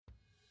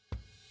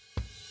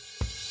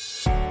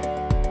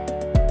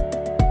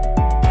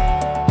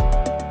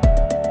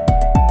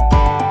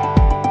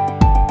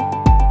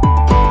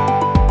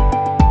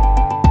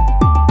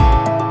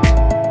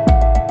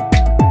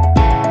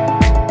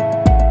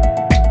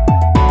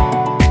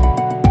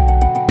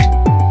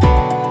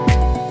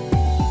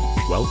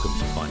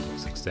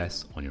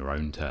success on your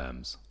own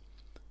terms.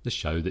 The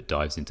show that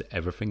dives into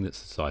everything that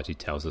society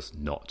tells us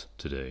not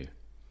to do.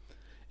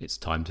 It's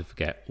time to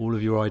forget all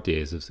of your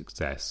ideas of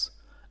success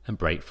and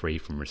break free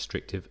from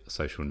restrictive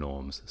social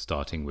norms,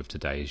 starting with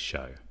today's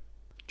show.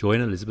 Join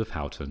Elizabeth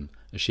Houghton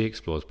as she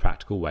explores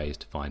practical ways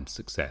to find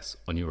success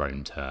on your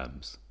own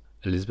terms.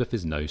 Elizabeth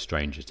is no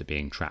stranger to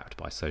being trapped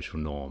by social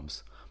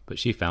norms, but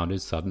she found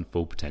its sudden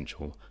full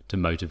potential to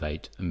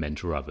motivate and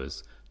mentor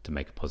others to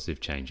make a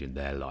positive change in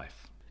their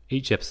life.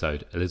 Each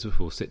episode, Elizabeth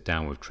will sit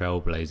down with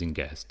trailblazing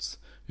guests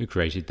who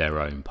created their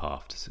own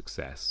path to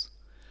success.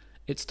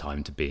 It's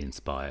time to be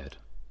inspired.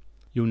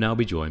 You'll now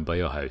be joined by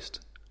your host,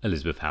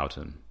 Elizabeth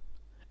Houghton.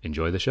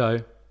 Enjoy the show.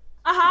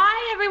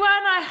 Hi everyone,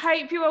 I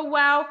hope you are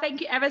well.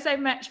 Thank you ever so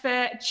much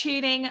for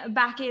tuning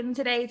back in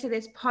today to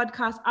this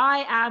podcast.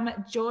 I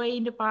am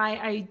joined by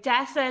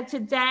Odessa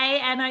today,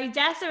 and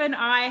Odessa and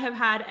I have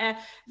had a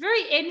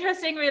very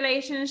interesting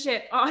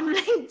relationship on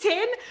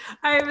LinkedIn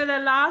over the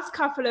last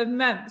couple of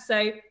months.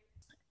 So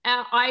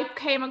I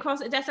came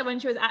across Odessa when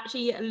she was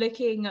actually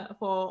looking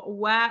for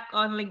work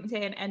on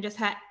LinkedIn, and just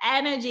her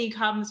energy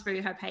comes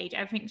through her page.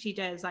 Everything she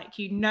does, like,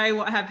 you know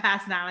what her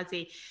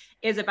personality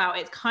is about.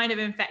 It's kind of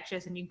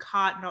infectious and you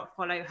can't not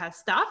follow her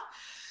stuff.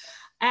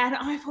 And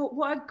I thought,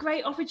 what a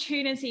great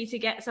opportunity to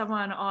get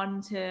someone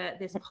onto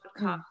this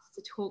podcast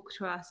to talk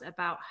to us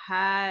about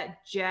her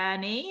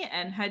journey.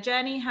 And her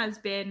journey has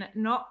been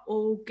not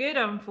all good,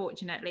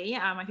 unfortunately.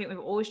 I think we've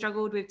all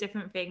struggled with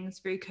different things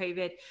through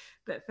COVID.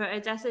 But for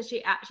Odessa,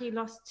 she actually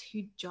lost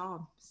 2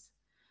 jobs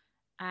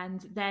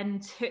and then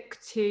took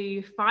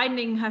to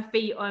finding her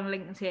feet on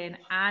LinkedIn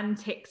and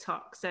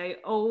TikTok. So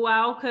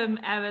welcome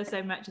ever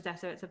so much,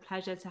 Odessa. It's a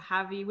pleasure to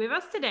have you with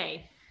us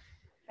today.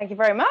 Thank you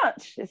very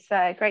much. It's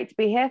great to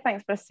be here.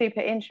 Thanks for a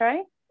super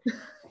intro.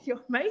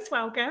 You're most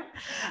welcome.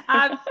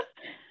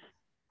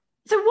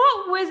 So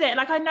what was it?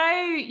 Like, I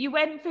know you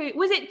went through,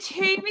 was it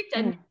 2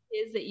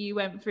 redundancies that you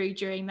went through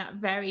during that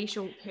very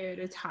short period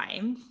of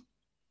time?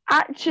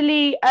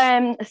 Actually,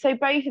 so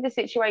both of the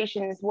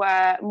situations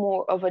were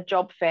more of a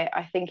job fit.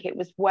 I think it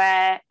was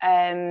where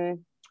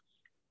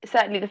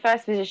certainly the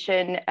first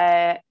position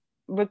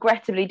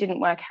regrettably didn't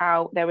work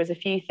out. There was a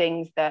few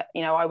things that,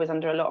 I was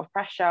under a lot of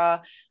pressure,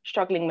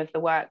 struggling with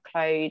the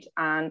workload,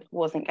 and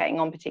wasn't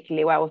getting on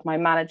particularly well with my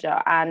manager.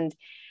 And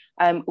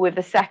with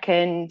the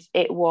second,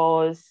 it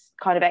was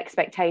kind of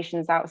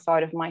expectations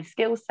outside of my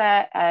skill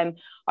set.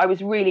 I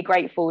was really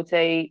grateful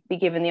to be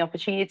given the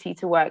opportunity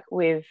to work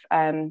with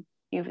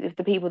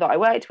the people that I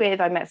worked with.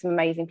 I met some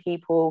amazing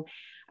people,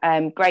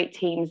 great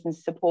teams and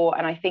support.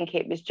 And I think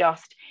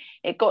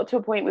it got to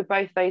a point with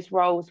both those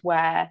roles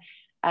where,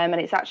 and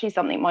it's actually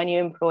something my new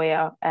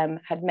employer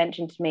had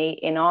mentioned to me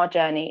in our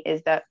journey,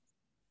 is that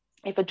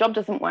if a job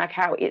doesn't work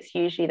out, it's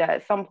usually that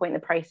at some point in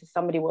the process,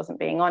 somebody wasn't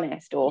being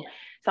honest, or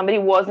somebody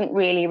wasn't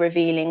really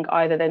revealing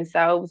either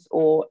themselves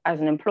or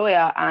as an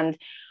employer. And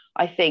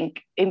I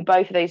think in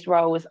both of those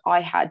roles,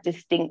 I had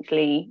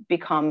distinctly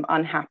become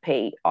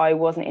unhappy. I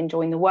wasn't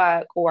enjoying the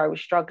work, or I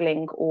was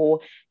struggling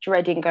or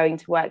dreading going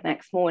to work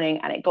next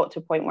morning. And it got to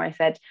a point where I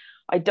said,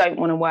 I don't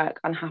want to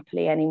work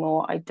unhappily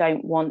anymore. I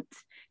don't want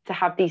to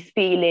have these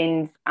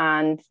feelings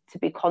and to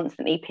be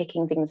constantly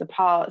picking things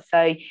apart.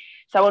 So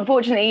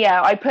unfortunately,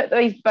 I put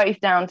those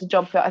both down to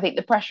job fit. I think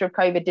the pressure of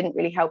COVID didn't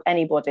really help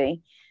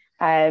anybody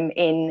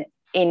in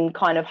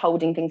kind of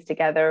holding things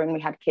together, and we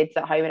had kids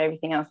at home and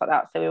everything else like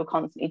that, so we were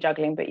constantly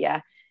juggling. But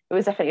it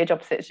was definitely a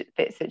job fit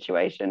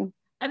situation.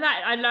 And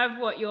that, I love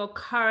what your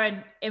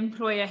current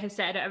employer has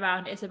said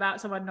around it's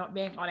about someone not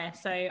being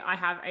honest. So I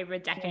have over a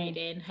decade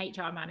in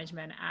HR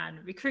management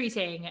and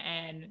recruiting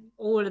and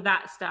all of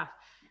that stuff,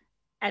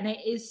 and it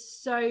is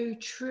so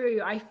true.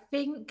 I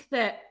think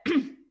that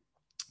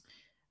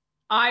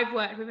I've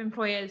worked with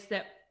employers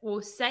that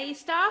will say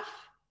stuff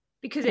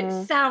because it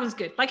sounds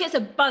good. Like, it's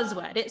a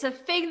buzzword. It's a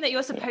thing that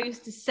you're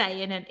supposed to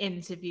say in an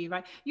interview,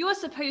 right? You're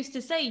supposed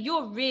to say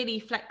you're really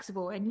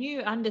flexible and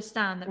you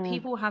understand that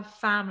people have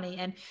family,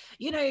 and,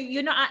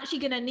 you're not actually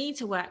going to need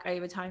to work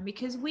overtime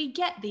because we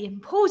get the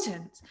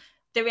importance.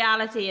 The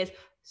reality is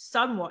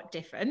somewhat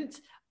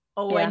different,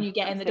 or when you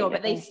get in the door,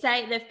 but they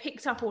say they've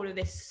picked up all of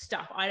this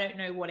stuff. I don't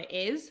know what it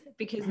is,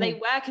 because they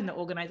work in the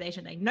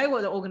organization. They know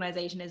what the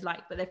organization is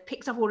like, but they've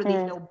picked up all of these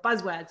little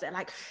buzzwords. They're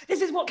like, this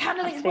is what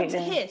candidates want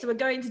to hear, so we're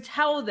going to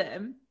tell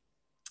them.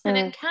 And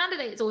then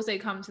candidates also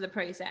come to the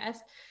process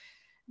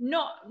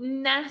not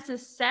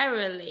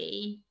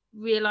necessarily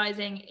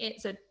realizing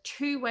it's a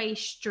two-way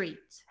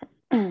street.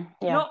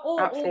 Not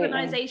all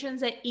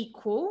organizations are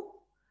equal.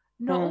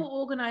 Not all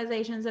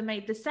organizations are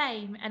made the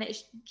same. And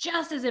it's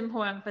just as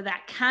important for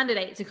that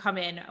candidate to come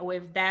in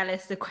with their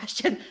list of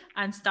questions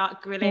and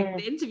start grilling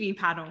the interview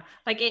panel.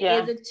 Like, it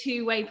is a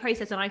two-way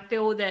process. And I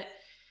feel that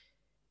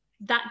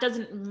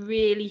doesn't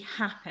really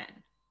happen.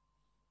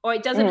 Or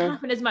it doesn't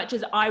happen as much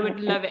as I would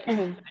love it to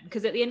happen.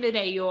 Because at the end of the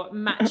day, you're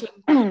matching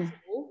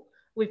people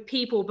with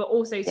people, but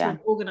also to an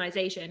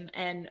organization.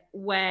 And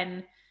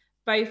when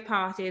both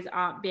parties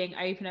aren't being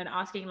open and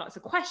asking lots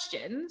of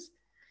questions.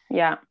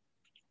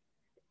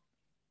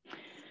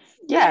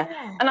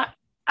 And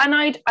And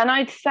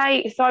I'd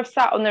say, so I've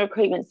sat on the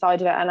recruitment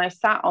side of it and I've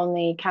sat on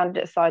the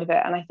candidate side of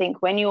it. And I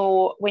think when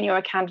you're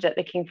a candidate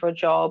looking for a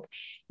job,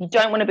 you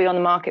don't want to be on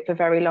the market for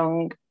very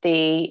long.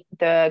 The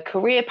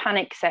career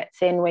panic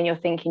sets in when you're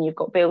thinking you've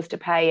got bills to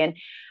pay,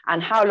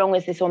 and how long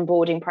is this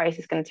onboarding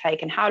process going to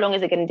take, and how long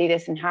is it going to do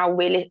this, and how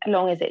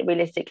long is it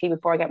realistically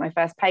before I get my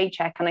first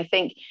paycheck. And I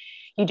think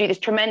you do this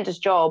tremendous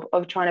job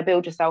of trying to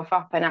build yourself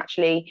up and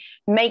actually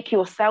make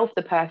yourself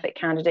the perfect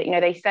candidate. You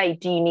know, they say,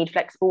 do you need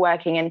flexible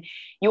working? And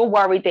you're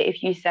worried that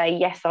if you say,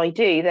 yes, I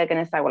do, they're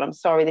going to say, well, I'm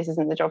sorry, this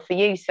isn't the job for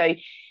you. So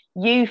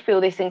you feel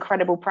this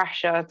incredible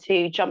pressure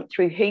to jump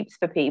through hoops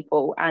for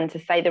people and to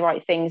say the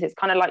right things. It's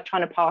kind of like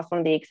trying to pass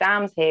on the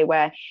exams here,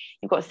 where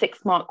you've got a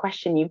 6-mark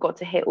question, you've got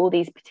to hit all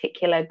these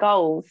particular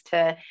goals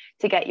to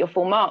get your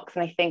full marks.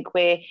 And I think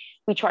we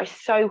try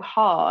so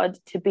hard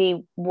to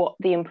be what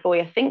the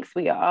employer thinks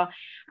we are,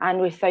 and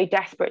we're so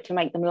desperate to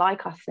make them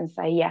like us and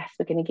say, yes,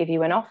 we're going to give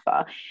you an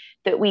offer,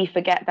 that we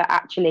forget that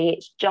actually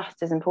it's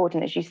just as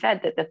important, as you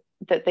said,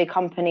 that the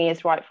company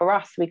is right for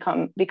us. We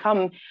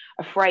become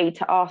afraid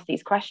to ask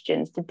these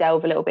questions, to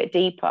delve a little bit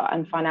deeper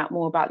and find out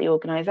more about the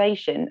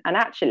organization. And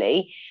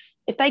actually,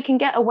 if they can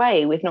get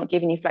away with not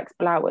giving you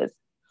flexible hours,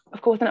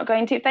 of course they're not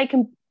going to. If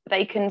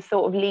they can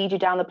sort of lead you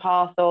down the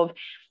path of,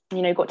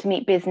 you know, got to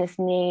meet business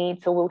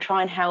needs, or we'll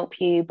try and help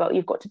you, but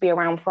you've got to be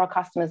around for our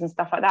customers and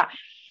stuff like that.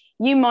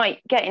 You might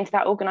get into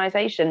that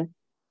organization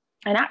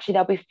and actually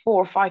there'll be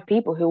 4 or 5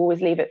 people who always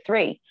leave at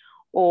 3,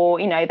 or,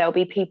 you know, there'll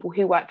be people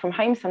who work from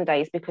home some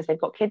days because they've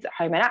got kids at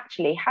home. And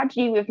actually, had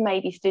you have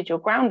maybe stood your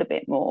ground a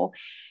bit more,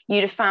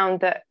 you'd have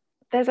found that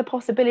there's a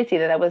possibility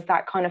that there was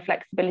that kind of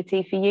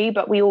flexibility for you.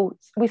 But we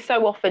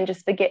so often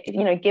just forget,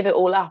 you know, give it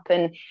all up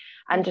and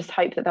just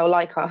hope that they'll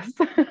like us.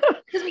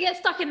 Because we get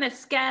stuck in this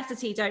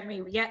scarcity, don't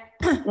we? We get,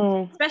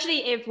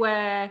 especially if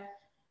we're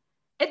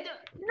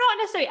not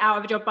necessarily out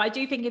of a job, but I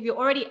do think if you're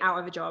already out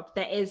of a job,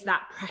 there is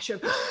that pressure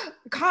of, I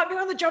can't be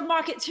on the job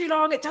market too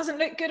long. It doesn't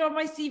look good on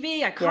my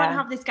CV. I can't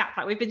have this gap.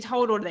 Like, we've been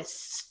told all this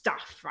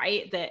stuff,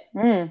 right? That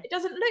it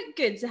doesn't look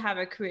good to have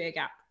a career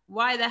gap.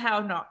 Why the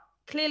hell not?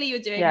 Clearly you're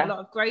doing a lot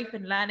of growth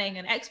and learning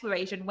and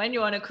exploration when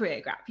you're on a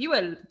career gap. You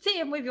are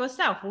sitting with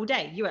yourself all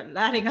day. You are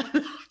learning a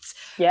lot.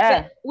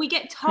 Yeah. But we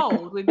get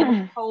told, we've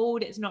been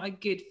told it's not a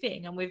good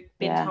thing. And we've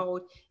been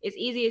told it's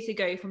easier to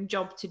go from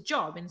job to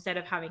job instead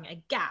of having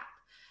a gap.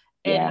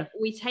 And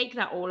we take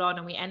that all on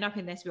and we end up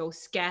in this real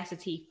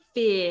scarcity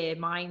fear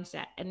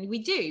mindset. And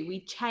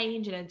we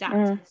change and adapt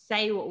and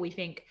say what we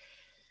think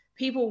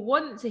people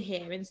want to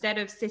hear, instead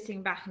of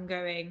sitting back and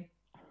going,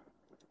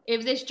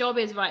 if this job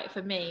is right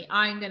for me,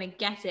 I'm going to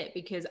get it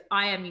because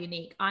I am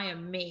unique. I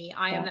am me.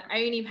 I am the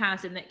only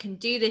person that can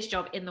do this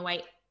job in the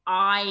way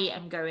I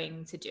am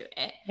going to do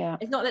it. Yeah.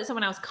 It's not that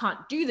someone else can't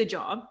do the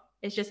job.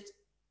 It's just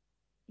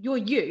you're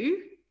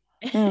you.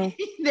 You're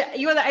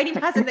the only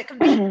person that can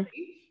be you.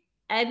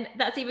 And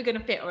that's either going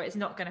to fit or it's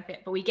not going to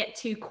fit. But we get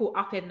too caught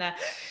up in the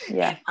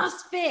it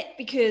must fit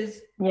because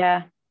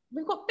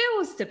we've got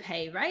bills to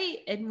pay, right?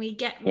 And we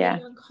get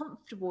really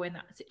uncomfortable in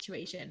that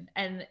situation.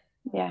 And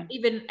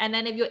and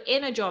then if you're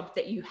in a job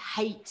that you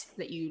hate,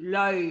 that you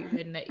loathe,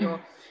 and that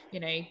you're, you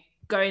know,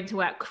 going to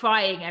work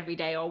crying every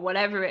day or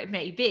whatever it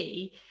may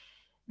be,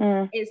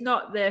 it's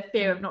not the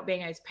fear of not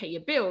being able to pay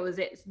your bills.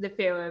 It's the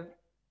fear of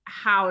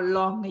how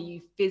long are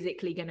you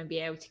physically going to be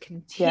able to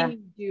continue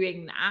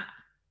doing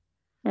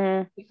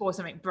that before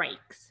something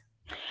breaks.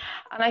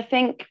 And I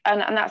think,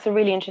 and that's a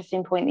really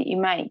interesting point that you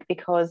make,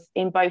 because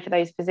in both of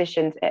those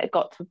positions, it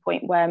got to a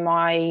point where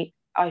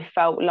I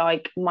felt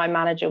like my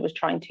manager was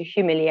trying to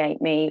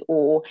humiliate me,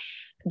 or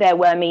there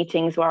were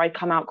meetings where I'd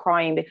come out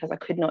crying because I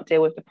could not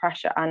deal with the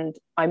pressure. And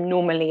I'm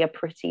normally a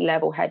pretty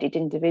level-headed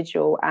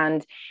individual.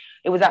 And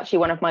it was actually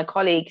one of my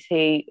colleagues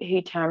who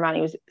turned around,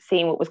 he was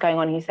seeing what was going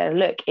on. He said,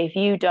 look, if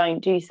you don't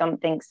do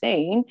something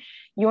soon,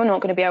 you're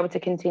not going to be able to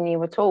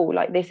continue at all.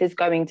 Like, this is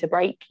going to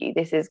break you.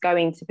 This is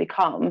going to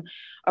become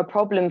a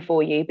problem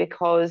for you,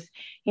 because,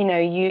 you know,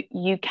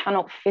 you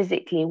cannot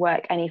physically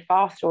work any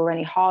faster or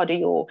any harder.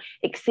 You're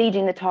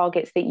exceeding the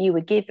targets that you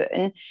were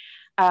given.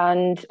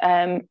 And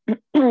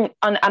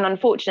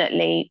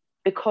unfortunately,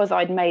 because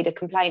I'd made a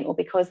complaint, or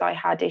because I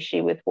had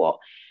issue with what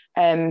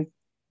the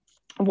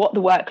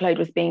workload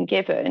was being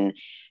given,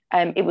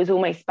 it was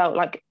almost felt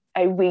like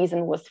a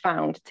reason was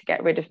found to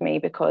get rid of me,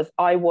 because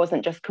I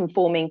wasn't just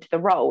conforming to the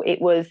role. It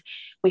was,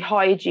 we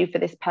hired you for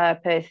this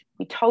purpose.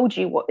 We told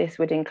you what this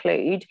would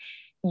include.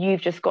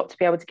 You've just got to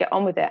be able to get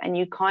on with it. And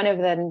you kind of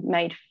then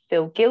made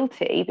feel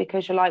guilty,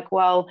 because you're like,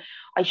 well,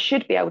 I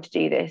should be able to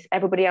do this.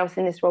 Everybody else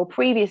in this role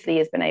previously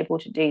has been able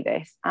to do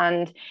this.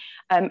 And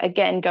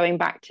again, going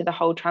back to the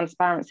whole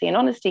transparency and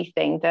honesty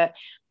thing, that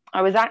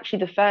I was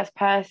actually the first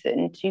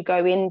person to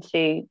go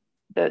into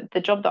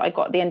the job that I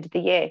got at the end of the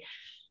year.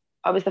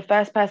 I was the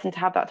first person to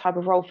have that type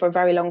of role for a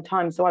very long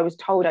time. So I was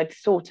told I'd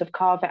sort of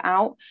carve it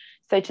out.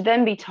 So to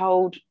then be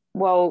told,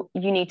 well,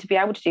 you need to be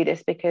able to do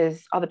this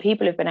because other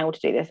people have been able to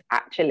do this.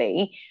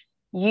 Actually,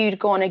 you'd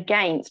gone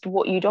against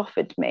what you'd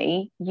offered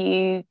me.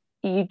 You'd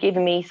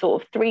given me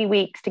sort of 3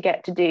 weeks to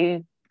get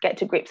to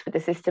grips with the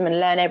system and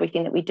learn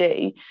everything that we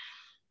do.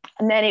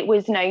 And then it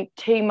was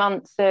 2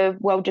 months of,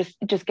 well,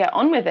 just get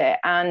on with it,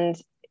 and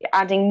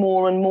adding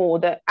more and more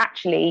that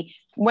actually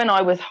when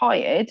I was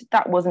hired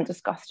that wasn't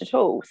discussed at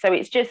all. So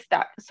it's just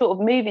that sort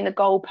of moving the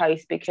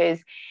goalpost, because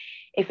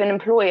if an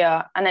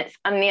employer, and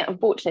the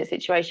unfortunate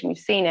situation, we've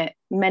seen it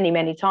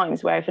many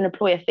times, where if an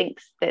employer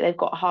thinks that they've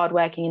got a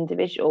hardworking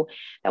individual,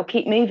 they'll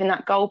keep moving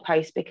that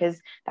goalpost, because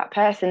that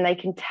person, they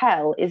can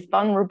tell, is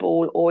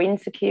vulnerable or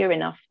insecure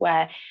enough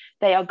where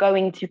they are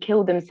going to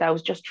kill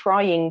themselves just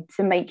trying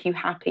to make you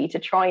happy, to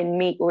try and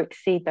meet or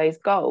exceed those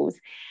goals.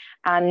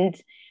 And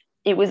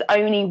it was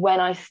only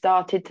when I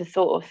started to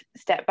sort of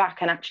step back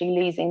and actually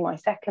losing my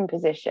second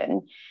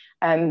position,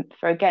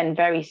 for, again,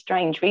 very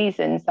strange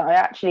reasons, that I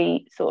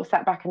actually sort of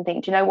sat back and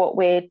think, do you know what,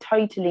 we're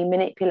totally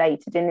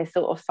manipulated in this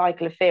sort of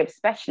cycle of fear,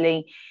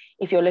 especially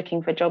if you're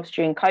looking for jobs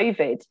during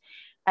COVID,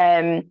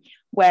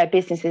 where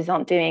businesses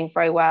aren't doing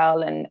very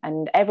well,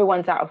 and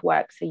everyone's out of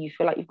work. So you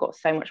feel like you've got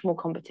so much more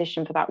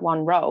competition for that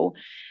one role.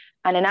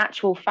 And in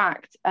actual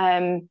fact,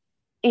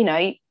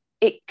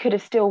 it could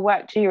have still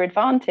worked to your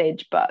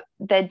advantage, but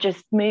they're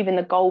just moving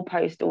the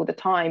goalpost all the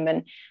time.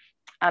 And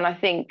I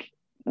think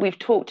we've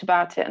talked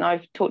about it, and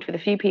I've talked with a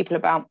few people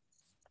about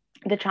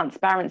the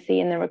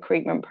transparency in the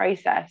recruitment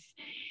process,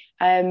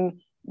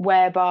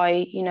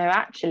 whereby,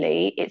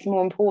 actually it's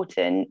more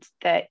important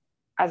that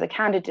as a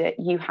candidate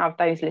you have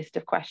those list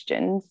of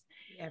questions,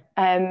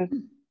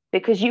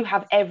 because you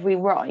have every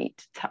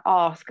right to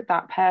ask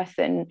that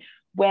person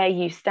where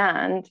you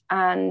stand,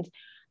 and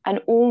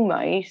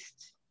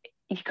almost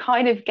you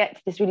kind of get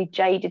to this really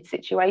jaded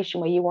situation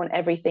where you want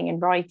everything in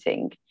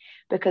writing,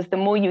 because the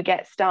more you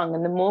get stung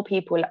and the more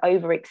people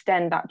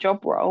overextend that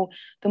job role,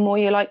 the more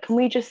you're like, can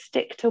we just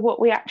stick to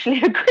what we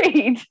actually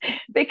agreed?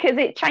 Because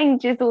it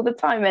changes all the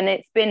time, and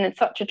it's been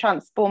such a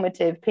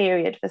transformative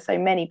period for so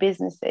many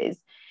businesses,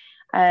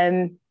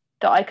 that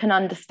I can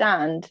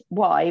understand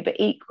why. But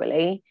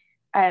equally,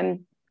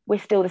 we're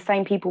still the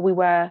same people we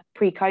were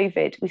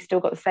pre-COVID. We still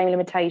got the same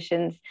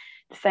limitations,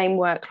 the same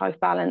work-life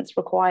balance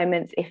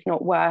requirements, if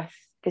not worse,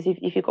 because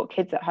if you've got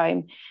kids at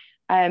home.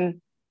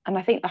 And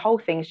I think the whole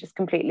thing is just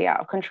completely out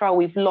of control.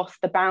 We've lost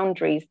the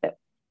boundaries that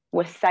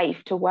were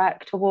safe to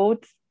work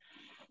towards.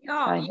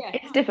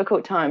 It's a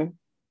difficult time.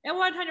 Yeah,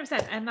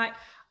 100%. And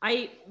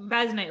I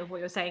resonate with what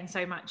you're saying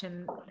so much.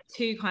 And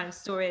two kind of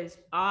stories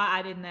are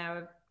added in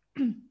there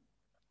of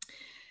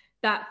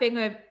that thing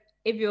of,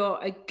 if you're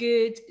a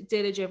good,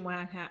 diligent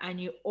worker and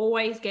you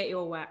always get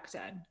your work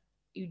done,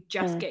 you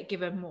just get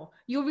given more.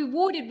 You're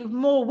rewarded with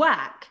more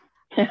work.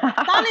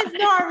 That is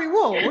not a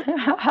reward.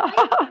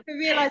 For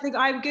realizing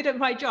I'm good at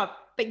my job,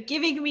 but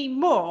giving me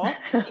more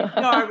is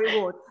not a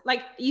reward.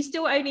 Like, you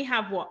still only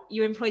have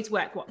your employees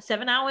work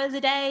 7 hours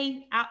a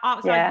day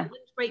outside the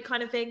lunch break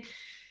kind of thing.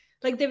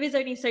 Like, there is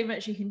only so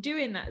much you can do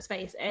in that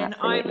space. And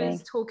absolutely. I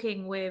was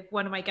talking with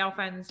one of my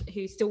girlfriends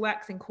who still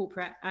works in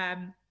corporate,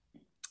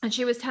 and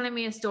she was telling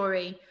me a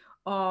story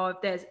of,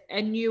 there's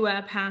a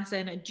newer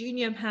person, a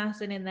junior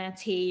person in their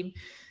team,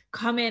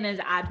 come in as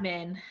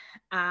admin,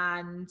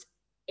 and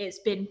it's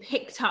been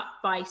picked up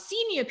by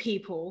senior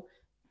people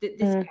that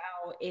this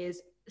girl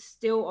is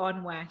still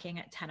on working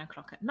at 10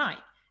 o'clock at night.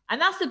 And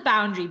that's the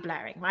boundary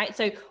blurring, right?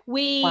 So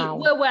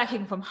we're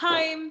working from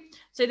home.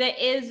 So there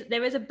is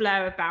a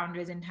blur of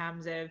boundaries in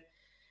terms of,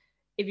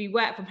 if you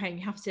work from home,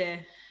 you have to,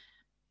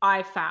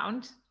 I've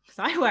found,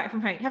 because I work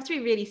from home, you have to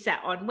be really set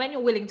on when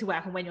you're willing to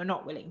work and when you're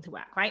not willing to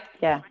work, right?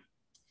 Yeah.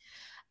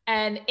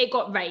 And it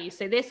got raised.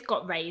 So this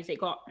got raised. It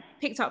got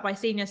picked up by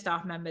senior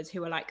staff members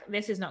who were like,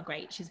 this is not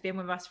great. She's been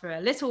with us for a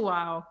little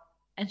while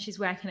and she's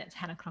working at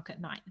 10 o'clock at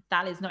night.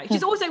 That is not,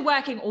 she's also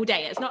working all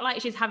day. It's not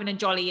like she's having a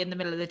jolly in the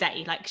middle of the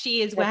day. Like,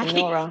 she is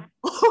working all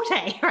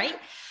day, right?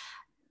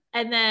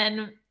 And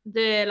then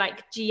the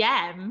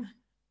GM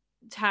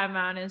turned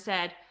around and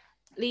said,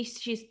 at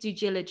least she's due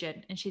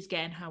diligent and she's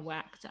getting her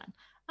work done.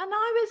 And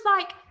I was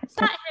like,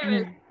 sat here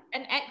as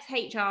an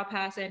ex-HR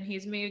person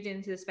who's moved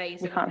into the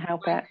space. You can't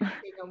help it.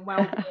 And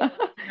well-being,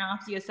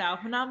 after yourself.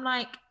 And I'm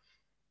like,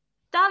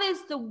 that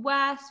is the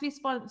worst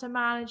response a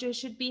manager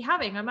should be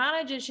having. A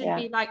manager should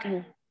be like,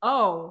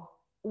 oh,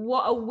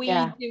 what are we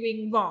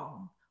doing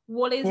wrong?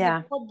 What is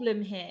the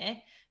problem here?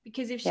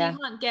 Because if she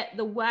can't get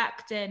the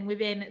work done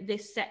within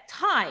this set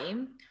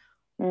time,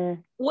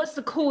 what's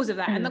the cause of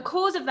that? And the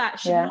cause of that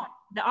should not,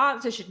 the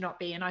answer should not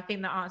be, and I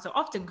think the answer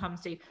often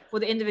comes to, well,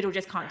 the individual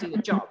just can't do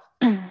the job.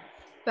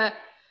 But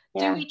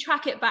do we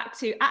track it back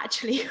to,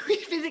 actually, we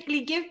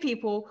physically give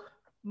people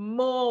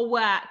more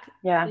work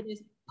than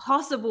is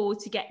possible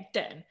to get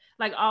done?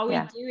 Like, are we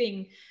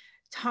doing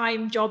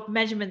time job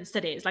measurement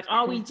studies? Like,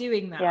 are we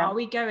doing that? Are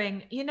we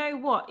going, you know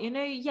what,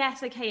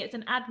 yes, okay, it's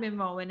an admin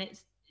role and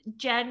it's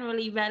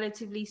generally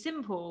relatively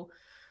simple,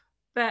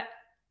 but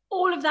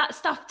all of that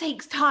stuff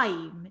takes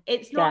time.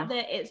 It's not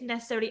that it's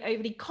necessarily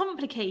overly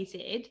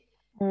complicated.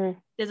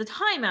 There's a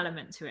time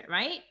element to it,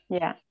 right?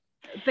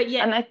 But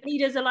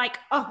leaders are like,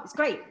 oh, it's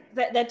great,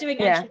 they're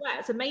doing extra work,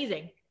 it's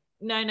amazing.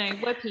 No,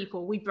 we're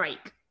people, we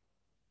break.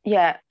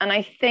 And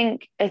I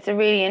think it's a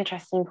really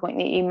interesting point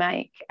that you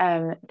make,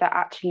 that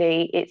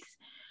actually it's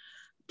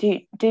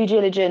due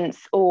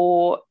diligence,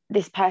 or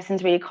this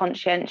person's really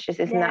conscientious,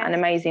 isn't that an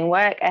amazing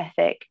work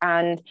ethic,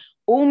 and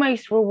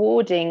almost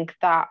rewarding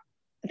that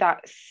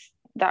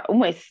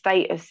almost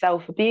state of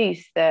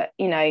self-abuse that,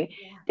 you know,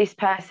 this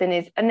person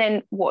is. And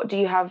then what, do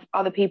you have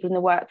other people in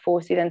the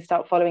workforce who then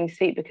start following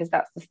suit because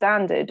that's the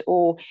standard?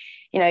 Or,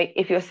 you know,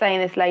 if you're saying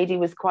this lady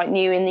was quite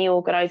new in the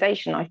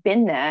organization, I've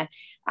been there,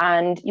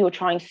 and you're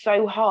trying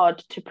so hard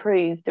to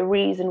prove the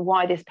reason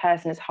why this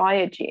person has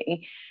hired you,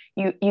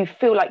 you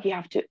feel like you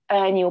have to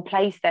earn your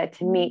place there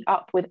to meet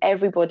up with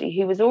everybody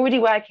who was already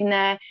working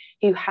there,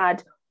 who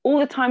had all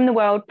the time in the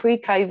world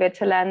pre-COVID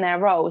to learn their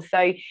role.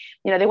 So, you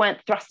know, they weren't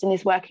thrust in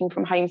this working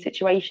from home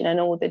situation and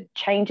all the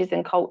changes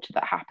in culture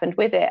that happened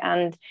with it.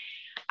 And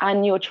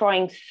you're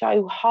trying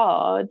so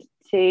hard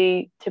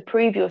to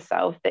prove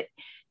yourself that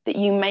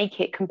you make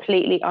it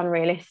completely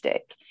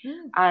unrealistic.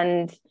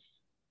 And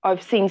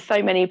I've seen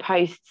so many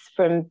posts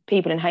from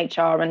people in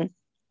HR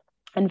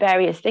and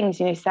various things,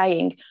 you know,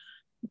 saying,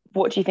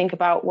 what do you think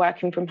about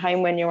working from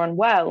home when you're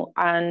unwell?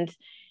 And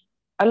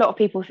a lot of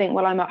people think,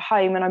 well, I'm at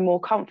home and I'm more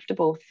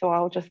comfortable, so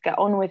I'll just get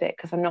on with it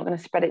because I'm not going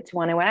to spread it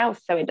to anyone else,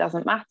 so it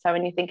doesn't matter.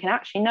 And you're thinking,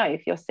 actually, no,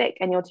 if you're sick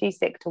and you're too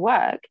sick to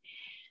work,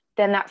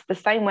 then that's the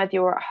same whether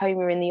you're at home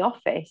or in the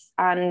office.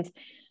 And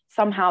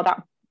somehow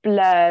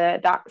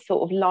that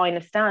sort of line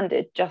of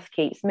standard just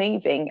keeps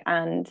moving,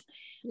 and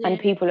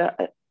people are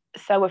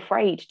so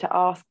afraid to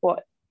ask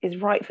what is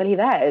rightfully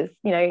theirs,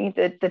 you know,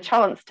 the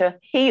chance to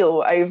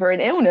heal over an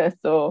illness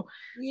or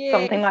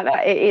something like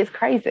that. It is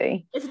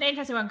crazy. It's an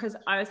interesting one, because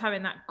I was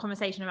having that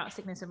conversation about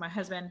sickness with my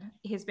husband.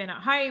 He's been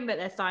at home, but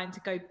they're starting to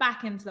go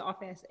back into the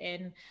office.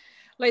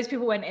 Loads of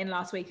people went in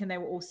last week and they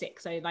were all sick,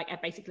 so like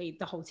basically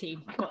the whole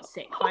team got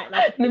sick, right?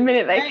 Like the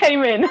minute they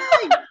came in.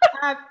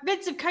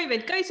 Bits of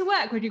COVID, go to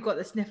work when you've got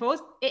the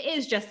sniffles. It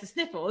is just the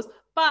sniffles,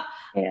 but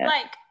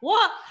like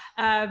what?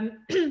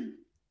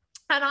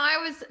 And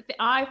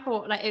I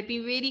thought like it'd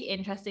be really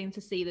interesting to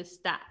see the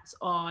stats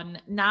on,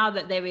 now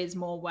that there is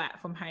more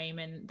work from home,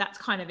 and that's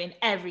kind of in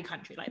every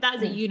country. Like that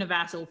is a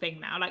universal thing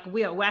now. Like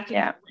we are working.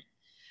 From home.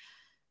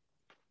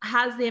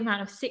 Has the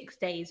amount of 6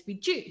 days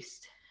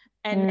reduced?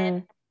 And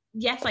then,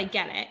 yes, I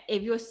get it.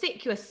 If you're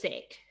sick, you're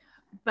sick.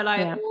 But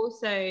I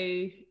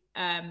also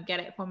get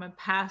it from a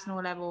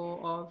personal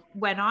level of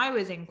when I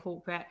was in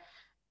corporate,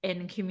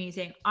 in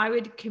commuting, I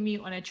would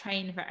commute on a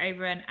train for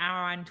over an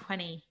hour and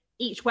 20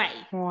 each way.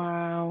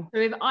 Wow.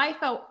 So if I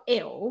felt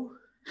ill,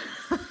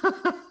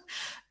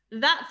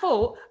 that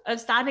thought of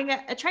standing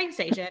at a train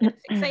station at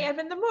 6 a.m.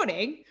 in the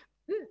morning,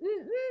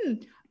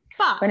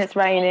 but when it's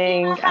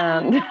raining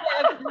and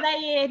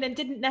lay in and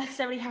didn't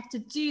necessarily have to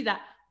do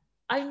that,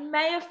 I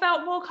may have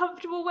felt more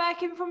comfortable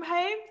working from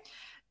home,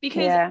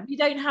 because you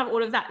don't have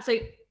all of that. So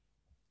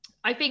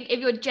I think if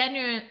you're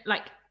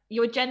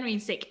genuinely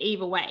sick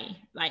either way,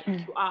 like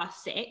you are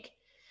sick,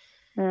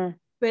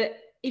 but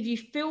if you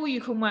feel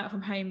you can work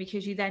from home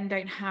because you then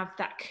don't have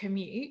that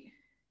commute,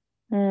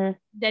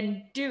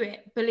 then do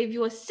it. But if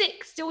you're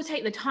sick, still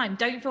take the time.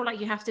 Don't feel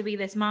like you have to be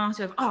this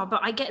martyr of, but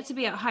I get to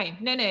be at home.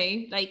 No.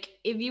 Like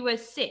if you were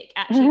sick,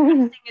 actually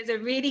resting is a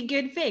really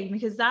good thing,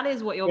 because that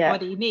is what your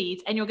body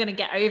needs, and you're going to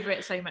get over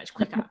it so much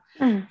quicker.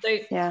 So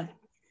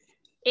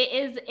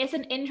it's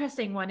an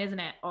interesting one, isn't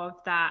it? Of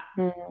that,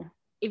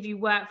 if you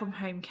work from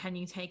home, can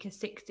you take a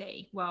sick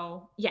day?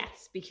 Well,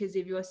 yes, because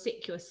if you're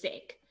sick, you're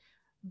sick.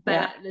 But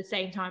at the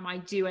same time, I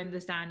do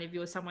understand if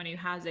you're someone who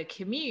has a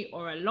commute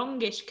or a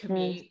longish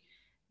commute,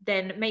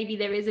 then maybe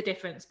there is a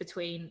difference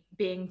between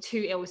being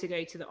too ill to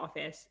go to the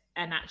office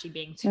and actually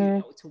being too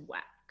ill to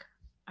work.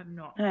 I'm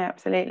not. No,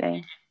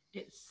 absolutely.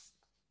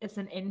 It's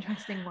an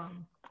interesting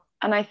one.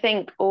 And I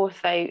think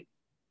also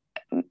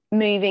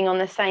moving on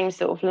the same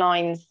sort of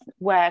lines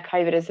where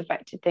COVID has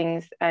affected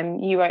things,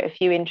 you wrote a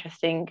few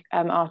interesting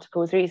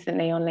articles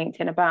recently on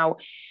LinkedIn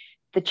about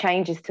the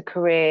changes to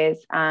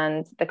careers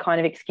and the kind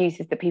of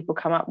excuses that people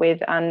come up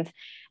with. And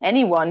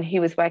anyone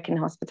who was working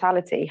in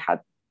hospitality had,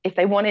 if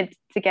they wanted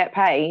to get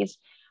paid,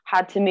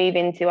 had to move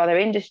into other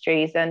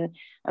industries. And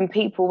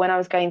people, when I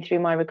was going through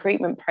my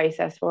recruitment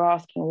process, were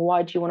asking,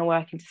 why do you want to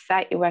work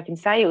in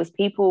sales?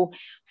 People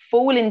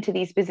fall into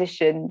these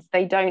positions,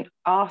 they don't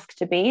ask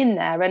to be in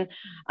there. And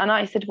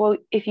I said, well,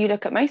 if you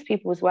look at most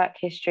people's work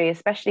history,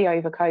 especially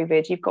over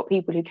COVID, you've got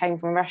people who came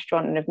from a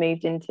restaurant and have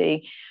moved into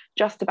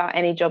just about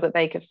any job that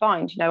they could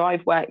find. You know,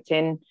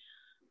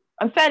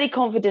 I'm fairly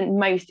confident in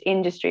most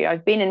industry.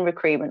 I've been in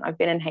recruitment, I've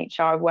been in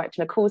HR, I've worked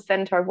in a call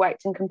center, I've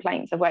worked in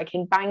complaints, I've worked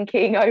in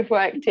banking, I've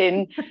worked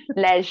in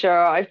leisure,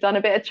 I've done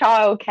a bit of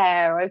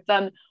childcare, I've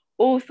done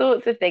all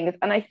sorts of things.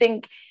 And I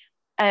think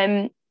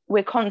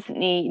we're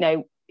constantly, you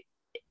know,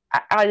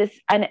 as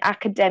an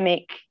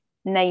academic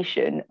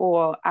nation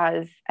or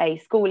as a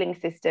schooling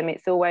system,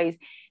 it's always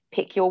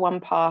pick your one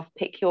path,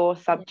 pick your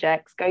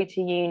subjects, go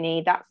to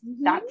uni,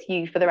 that's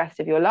you for the rest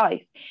of your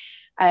life.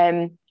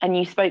 And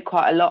you spoke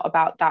quite a lot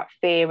about that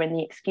fear and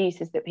the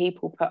excuses that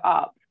people put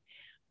up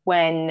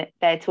when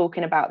they're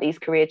talking about these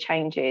career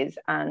changes.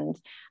 And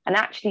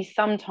actually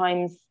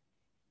sometimes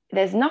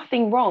there's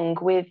nothing wrong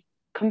with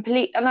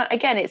complete. And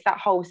again, it's that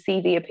whole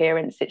CV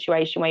appearance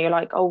situation where you're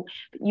like, oh,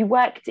 you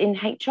worked in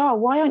HR,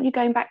 why aren't you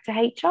going back to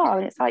HR?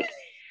 And it's like,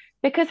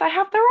 because I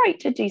have the right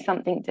to do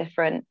something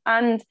different.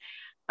 And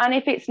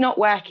if it's not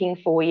working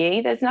for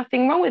you, there's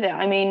nothing wrong with it.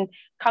 I mean,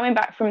 coming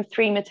back from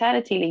 3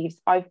 maternity leaves,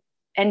 I've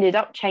ended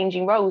up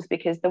changing roles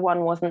because the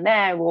one wasn't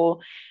there, or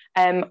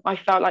I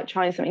felt like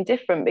trying something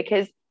different,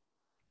 because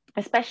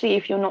especially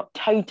if you're not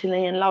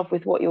totally in love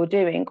with what you're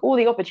doing, or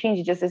the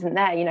opportunity just isn't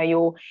there, you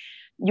know,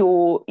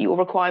 your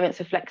requirements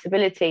of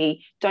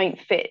flexibility don't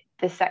fit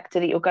the sector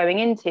that you're going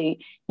into,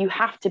 you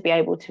have to be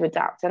able to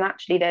adapt. And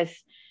actually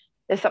there's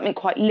something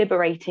quite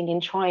liberating in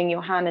trying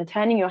your hand and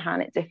turning your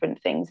hand at different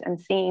things and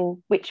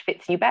seeing which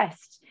fits you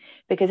best,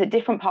 because at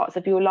different parts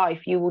of your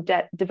life you will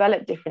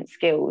develop different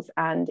skills,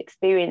 and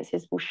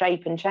experiences will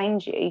shape and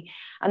change you.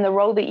 And the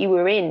role that you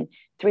were in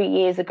 3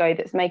 years ago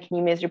that's making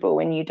you miserable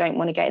when you don't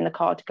want to get in the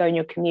car to go on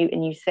your commute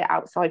and you sit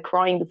outside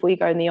crying before you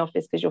go in the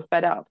office because you're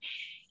fed up,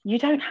 you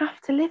don't have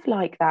to live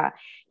like that.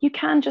 You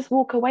can just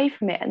walk away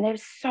from it. And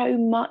there's so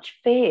much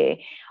fear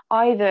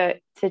either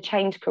to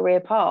change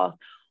career path,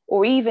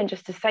 or even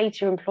just to say to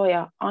your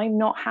employer, I'm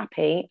not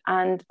happy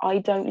and I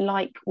don't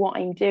like what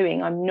I'm doing.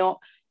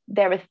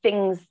 There are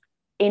things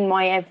in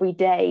my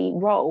everyday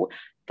role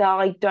that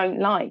I don't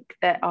like,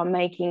 that are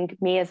making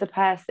me as a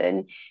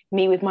person,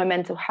 me with my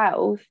mental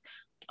health,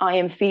 I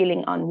am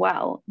feeling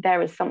unwell.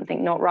 There is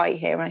something not right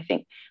here. And I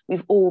think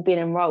we've all been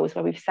in roles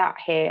where we've sat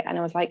here and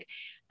I was like,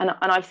 and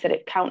I've said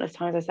it countless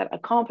times, I said, I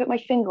can't put my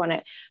finger on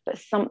it, but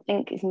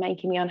something is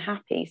making me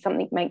unhappy.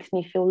 Something makes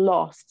me feel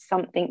lost.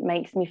 Something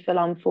makes me feel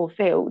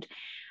unfulfilled.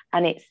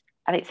 And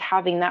it's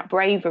having that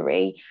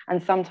bravery.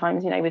 And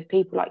sometimes, you know, with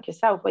people like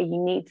yourself, where you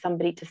need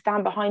somebody to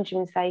stand behind you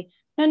and say,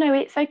 no,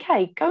 it's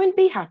okay. Go and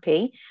be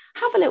happy.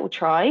 Have a little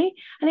try.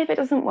 And if it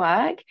doesn't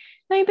work,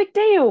 no big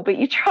deal, but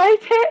you tried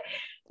it,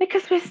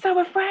 because we're so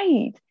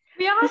afraid.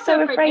 We're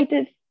so afraid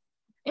of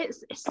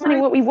it's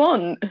finding what we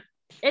want.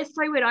 It's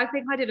so weird. I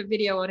think I did a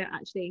video on it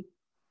actually.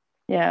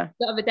 Yeah.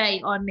 The other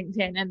day on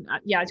LinkedIn, and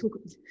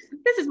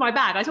this is my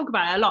bad. I talk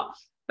about it a lot,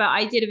 but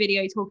I did a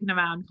video talking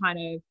around kind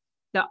of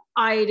the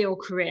ideal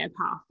career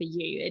path for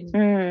you.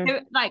 And so,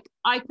 like,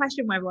 I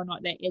question whether or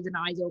not there is an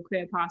ideal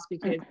career path,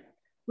 because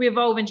we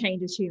evolve and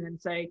change as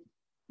humans. So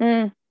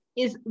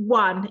is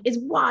one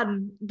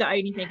the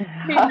only thing?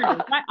 Who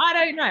knows? I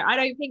don't know. I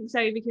don't think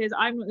so, because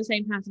I'm not the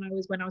same person I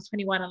was when I was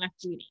 21 and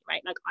left uni,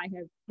 right? Like, I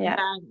have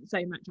learned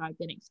so much, I've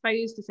been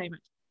exposed to so much.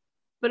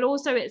 But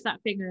also it's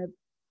that thing of,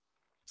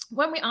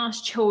 when we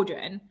ask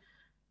children,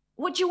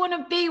 what do you want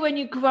to be when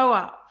you grow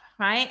up,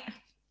 right?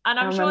 And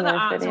I'm sure the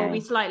answer will be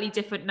slightly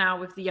different now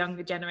with the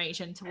younger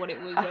generation to what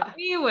it was when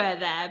we were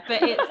there.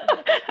 But it's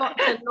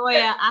doctor,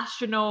 lawyer,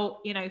 astronaut,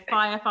 you know,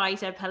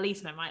 firefighter,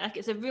 policeman, right? Like,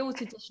 it's a real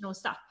traditional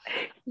stuff.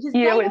 You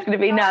know what it's going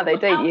to be now, though,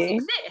 don't you?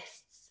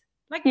 Exists.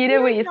 Like, you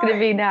know what it's going to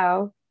be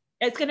now.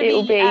 It's going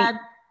to be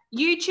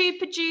YouTube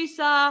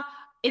producer,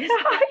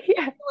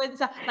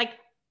 influencer. Like,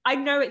 I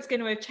know it's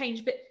going to have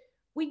changed, but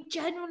we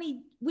don't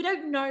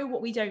know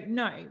what we don't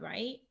know,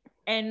 right?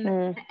 And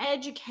the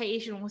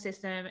educational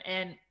system,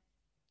 and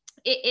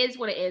it is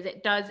what it is.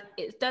 It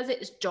does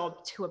its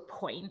job to a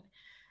point,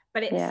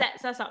 but it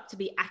sets us up to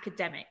be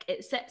academic.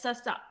 It sets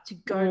us up to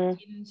go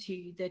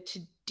into the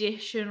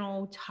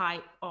traditional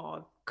type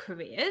of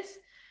careers.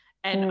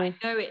 And I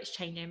know it's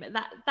changing, but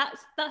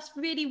that's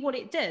really what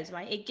it does,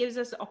 right? It gives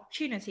us the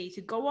opportunity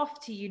to go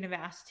off to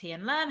university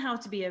and learn how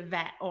to be a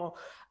vet or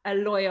a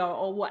lawyer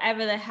or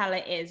whatever the hell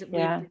it is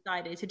we've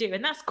decided to do.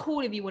 And that's cool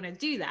if you want to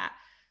do that.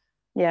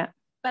 Yeah.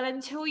 But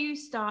until you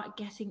start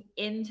getting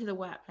into the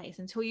workplace,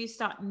 until you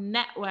start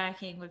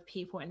networking with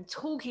people and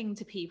talking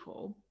to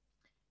people,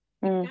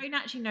 you don't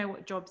actually know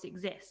what jobs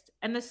exist.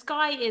 And the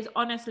sky is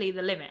honestly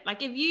the limit.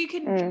 Like, if you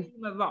can dream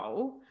a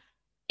role,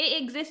 it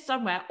exists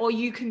somewhere, or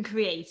you can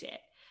create it.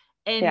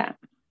 And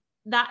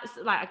that's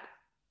like,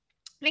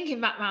 thinking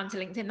back around to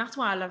LinkedIn, that's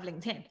why I love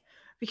LinkedIn,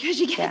 because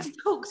you get to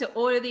talk to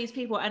all of these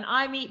people, and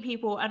I meet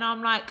people and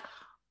I'm like,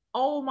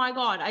 oh my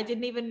God, I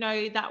didn't even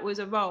know that was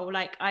a role.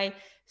 Like, I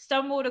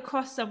stumbled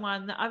across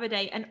someone the other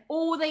day and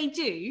all they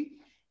do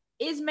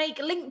is make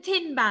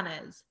LinkedIn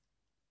banners.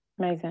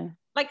 Amazing.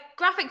 Like,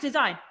 graphic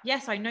design.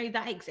 Yes, I know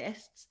that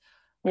exists.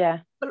 Yeah.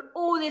 But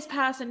all this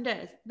person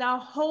does, their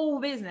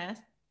whole business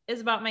is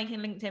about making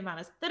LinkedIn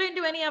banners. They don't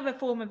do any other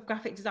form of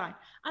graphic design.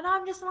 And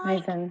I'm just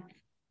like, amazing.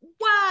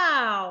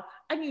 Wow.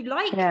 And you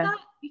like that?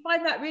 You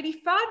find that really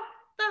fun?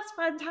 That's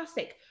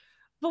fantastic.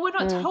 But we're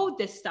not told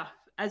this stuff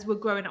as we're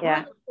growing up. We're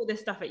not told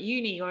this stuff at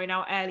uni or in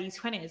our early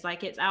 20s.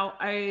 Like, it's our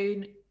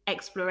own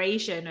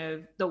exploration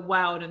of the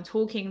world and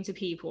talking to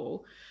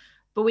people.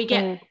 But we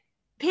get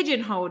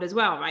pigeonholed as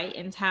well, right?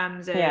 In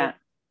terms of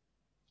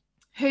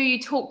who you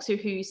talk to,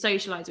 who you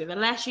socialize with.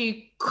 Unless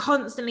you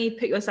constantly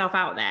put yourself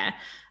out there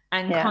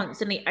and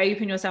constantly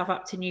open yourself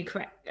up to new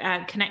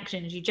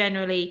connections,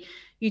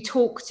 you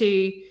talk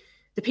to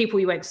the people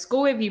you went to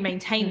school with, you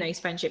maintain those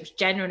friendships,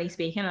 generally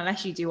speaking,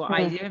 unless you do what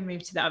I do and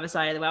move to the other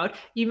side of the world,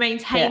 you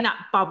maintain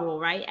that bubble,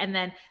 right? And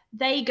then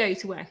they go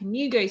to work and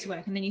you go to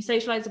work, and then you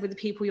socialize with the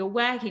people you're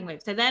working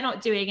with, so they're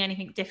not doing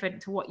anything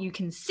different to what you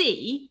can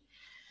see.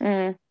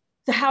 So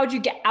how do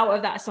you get out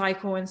of that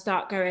cycle and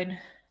start going,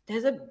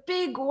 there's a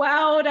big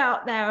world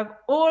out there of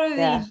all of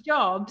these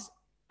jobs,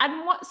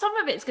 and what some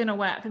of it's going to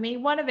work for me,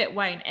 one of it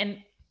won't.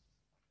 And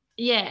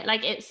yeah,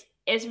 like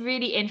it's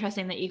really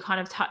interesting that you kind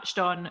of touched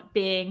on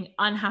being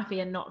unhappy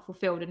and not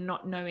fulfilled and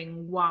not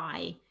knowing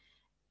why,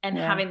 and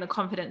having the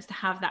confidence to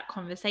have that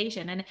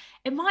conversation. And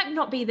it might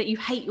not be that you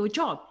hate your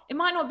job. It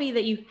might not be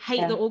that you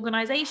hate the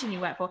organization you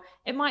work for.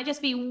 It might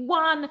just be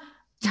one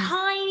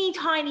tiny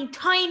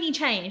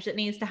change that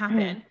needs to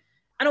happen.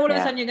 And all of a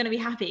sudden you're going to be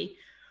happy.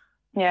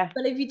 Yeah.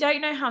 But if you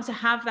don't know how to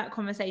have that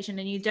conversation,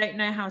 and you don't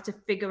know how to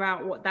figure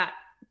out what that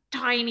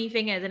tiny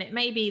thing is, and it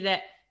may be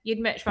that you'd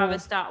much rather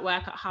start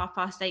work at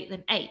 8:30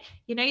 than 8.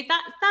 You know,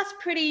 that's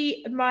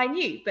pretty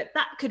minute, but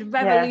that could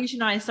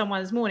revolutionize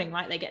someone's morning,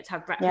 right? They get to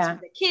have breakfast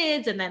with their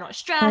kids and they're not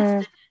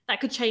stressed. That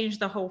could change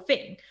the whole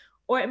thing.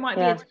 Or it might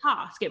be a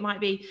task. It might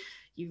be,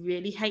 you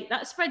really hate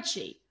that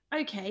spreadsheet.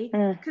 Okay,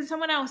 can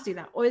someone else do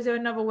that? Or is there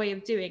another way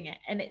of doing it?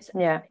 And it's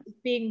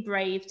being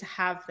brave to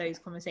have those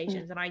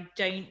conversations. And I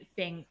don't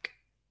think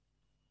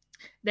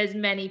there's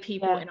many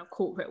people in a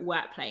corporate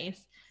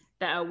workplace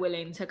that are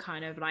willing to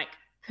kind of like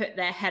put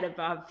their head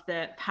above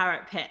the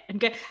parapet and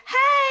go,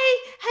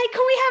 hey,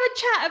 can we have a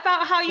chat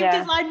about how you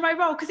designed my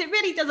role? Because it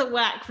really doesn't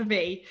work for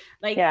me.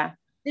 Like,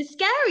 it's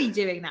scary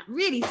doing that,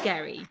 really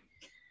scary.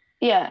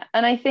 Yeah,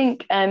 and I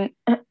think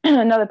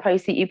another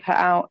post that you put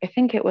out, I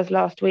think it was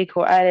last week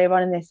or earlier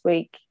on in this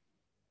week,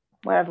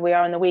 wherever we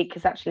are in the week,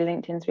 because actually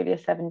LinkedIn's really a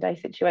 7-day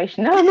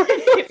situation now.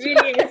 It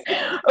really is.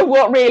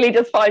 What really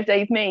does 5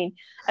 days mean?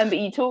 But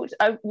you talked,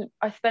 I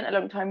spent a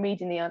long time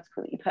reading the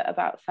article that you put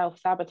about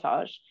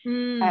self-sabotage,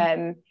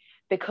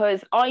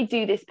 because I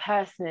do this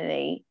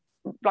personally,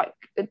 like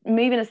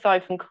moving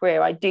aside from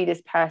career, I do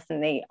this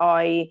personally.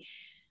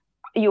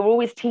 You're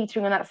always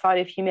teetering on that side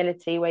of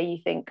humility where you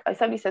think, oh,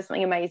 somebody says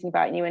something amazing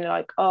about you and you're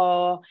like,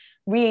 oh,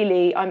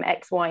 really, I'm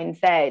X, Y, and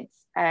Z.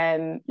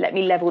 Let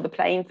me level the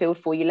playing field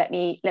for you. Let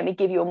me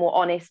give you a more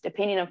honest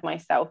opinion of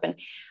myself.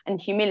 And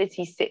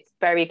humility sits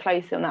very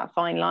closely on that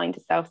fine line to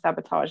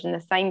self-sabotage. And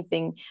the same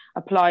thing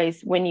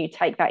applies when you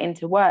take that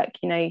into work.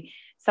 You know,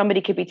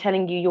 somebody could be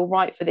telling you you're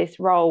right for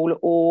this role,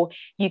 or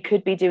you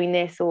could be doing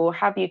this, or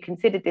have you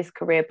considered this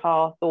career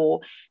path,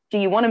 or do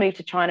you want to move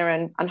to China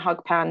and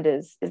hug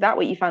pandas? Is that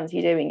what you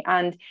fancy doing?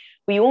 And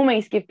we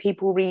almost give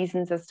people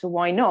reasons as to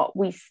why not.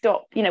 We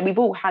stop, you know, we've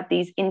all had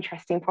these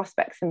interesting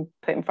prospects and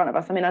put in front of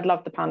us. I mean, I'd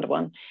love the panda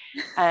one.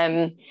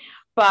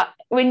 But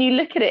when you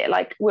look at it,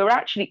 like, we're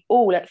actually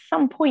all at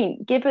some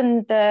point,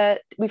 given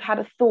we've had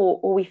a thought,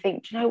 or we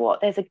think, do you know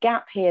what, there's a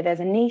gap here, there's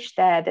a niche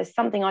there's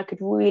something I could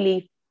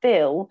really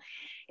fill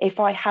if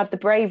I had the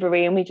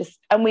bravery, and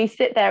we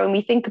sit there and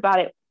we think about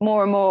it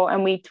more and more,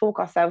 and we talk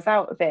ourselves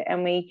out of it,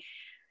 and we,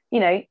 you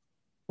know,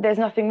 there's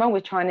nothing wrong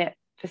with trying it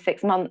for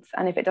 6 months,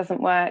 and if it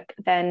doesn't work,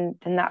 then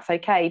that's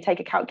okay. Take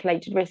a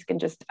calculated risk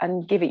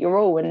and give it your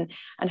all, and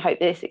hope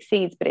that it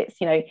succeeds. But it's,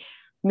 you know,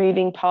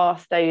 moving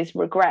past those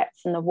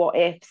regrets and the what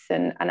ifs,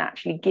 and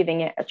actually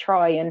giving it a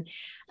try.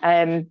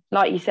 And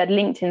like you said,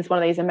 LinkedIn's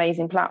one of those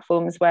amazing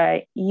platforms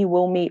where you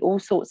will meet all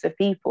sorts of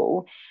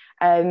people,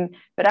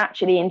 but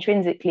actually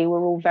intrinsically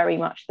we're all very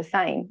much the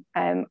same,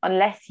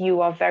 unless you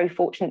are very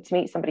fortunate to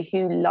meet somebody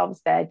who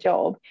loves their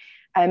job.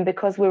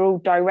 Because we're all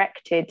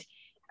directed,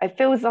 it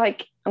feels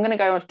like, I'm going to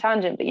go off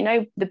tangent, but you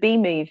know the Bee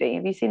Movie,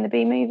 have you seen the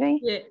Bee Movie?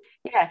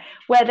 Yeah,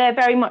 where they're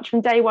very much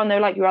from day one, they're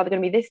like, you're either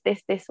going to be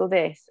this or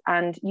this,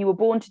 and you were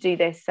born to do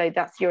this, so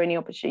that's your only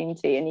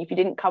opportunity. And if you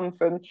didn't come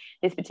from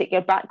this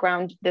particular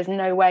background, there's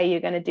no way you're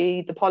going to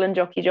do the pollen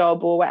jockey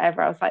job or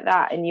whatever else like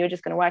that, and you're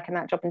just going to work in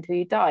that job until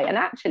you die. And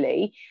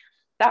actually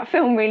that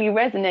film really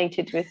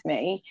resonated with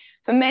me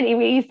for many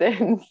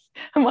reasons.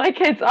 And my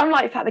kids, I'm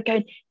like sat there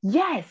going,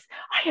 yes,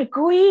 I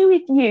agree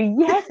with you,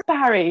 yes,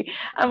 Barry.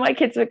 And my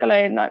kids were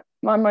going like,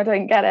 Mum, I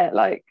don't get it,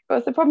 like,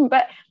 what's the problem?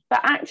 But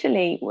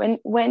actually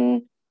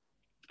when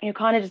you're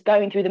kind of just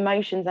going through the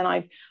motions, and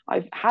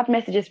I've had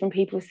messages from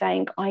people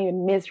saying I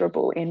am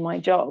miserable in my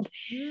job,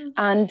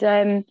 and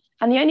the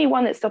only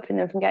one that's stopping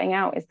them from getting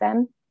out is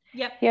them.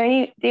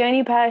 The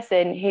only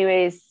person who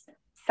is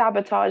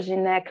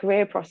sabotaging their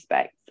career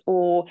prospects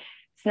or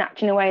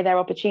snatching away their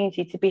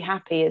opportunity to be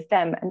happy is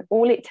them. And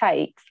all it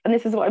takes, and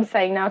this is what I'm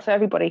saying now to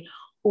everybody,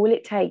 all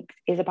it takes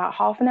is about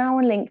half an hour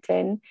on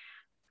LinkedIn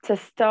to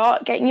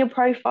start getting your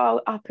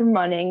profile up and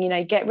running. You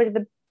know, get rid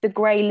of the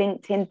grey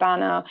LinkedIn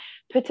banner,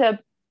 put a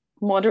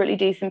moderately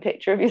decent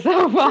picture of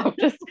yourself up,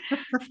 just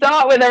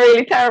start with a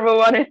really terrible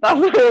one if that's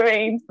what it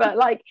means,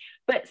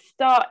 but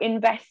start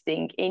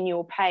investing in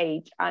your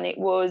page. And it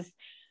was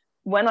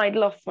when I'd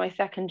lost my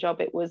second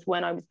job, it was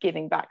when I was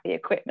giving back the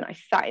equipment. I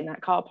sat in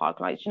that car park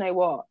like, you know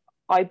what,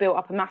 I built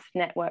up a massive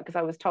network because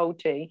I was told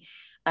to,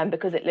 and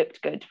because it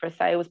looked good for a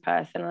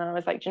salesperson. And I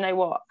was like, do you know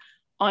what,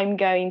 I'm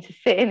going to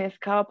sit in this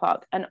car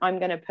park and I'm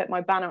going to put my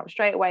banner up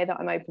straight away that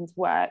I'm open to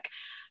work.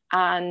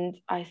 And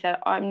I said,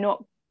 I'm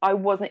not I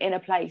wasn't in a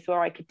place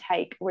where I could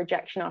take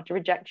rejection after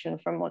rejection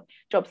from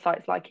job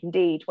sites like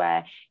Indeed,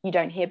 where you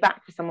don't hear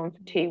back for someone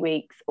for 2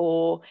 weeks,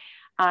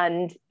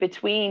 and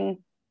between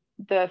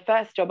the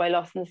first job I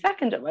lost and the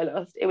second job I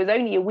lost, it was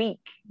only a week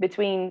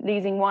between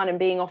losing one and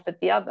being offered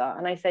the other.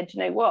 And I said, you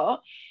know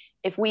what,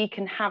 if we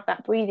can have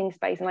that breathing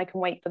space and I can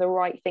wait for the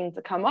right thing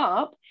to come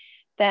up,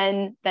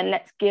 then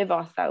let's give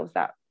ourselves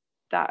that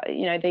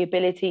the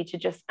ability to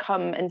just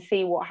come and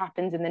see what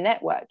happens in the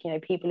network.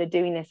 People are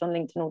doing this on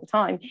LinkedIn all the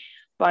time.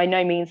 By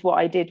no means what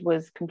I did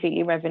was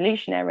completely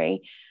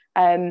revolutionary,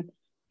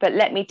 but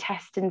let me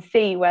test and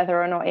see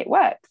whether or not it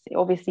works. It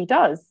obviously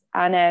does.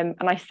 And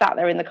I sat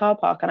there in the car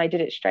park and I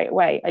did it straight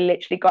away. I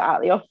literally got out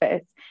of the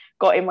office,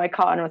 got in my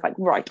car, and I was like,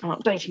 right, I'm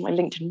updating my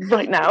LinkedIn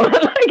right now.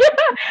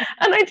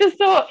 And I just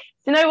thought,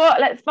 you know what,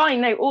 let's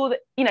find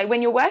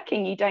when you're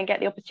working, you don't get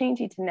the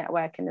opportunity to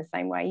network in the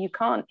same way.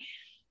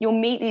 You'll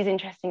meet these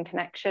interesting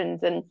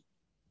connections,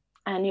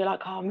 and you're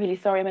like, oh, I'm really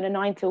sorry, I'm in a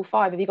 9 till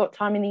 5. Have you got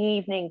time in the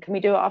evening? Can we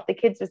do it after the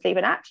kids are asleep?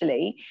 And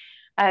actually,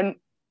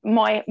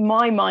 my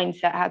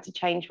mindset had to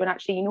change when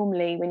actually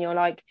normally when you're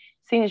like,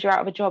 as soon as you're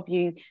out of a job,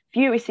 you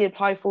furiously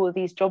apply for all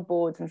these job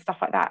boards and stuff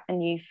like that,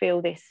 and you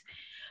feel this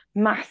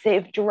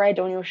massive dread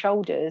on your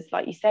shoulders,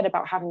 like you said,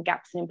 about having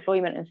gaps in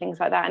employment and things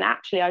like that. And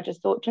actually, I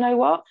just thought, you know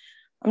what,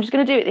 I'm just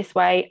going to do it this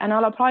way, and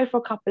I'll apply for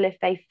a couple if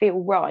they feel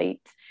right.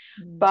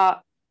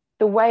 But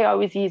the way I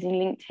was using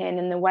LinkedIn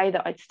and the way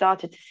that I'd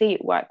started to see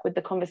it work with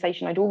the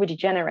conversation I'd already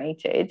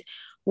generated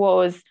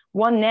was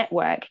one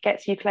network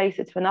gets you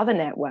closer to another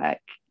network,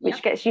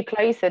 which gets you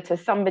closer to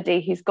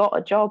somebody who's got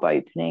a job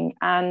opening.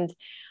 And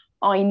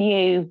I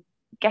knew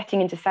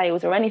getting into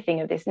sales or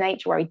anything of this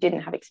nature where I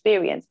didn't have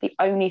experience, the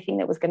only thing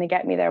that was going to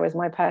get me there was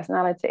my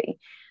personality.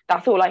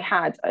 That's all I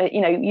had.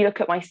 You look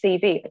at my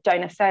CV, I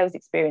don't have sales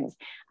experience,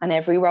 and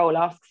every role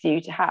asks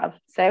you to have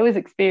sales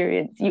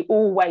experience. You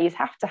always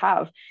have to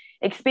have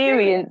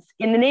experience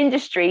in an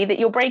industry that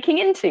you're breaking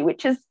into,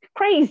 which is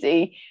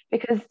crazy,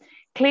 because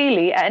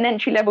clearly at an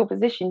entry-level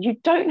position you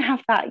don't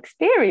have that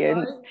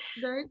experience.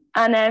 No.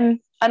 And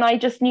I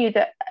just knew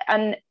that,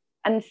 and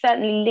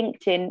certainly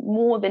LinkedIn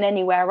more than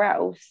anywhere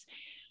else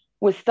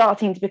was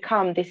starting to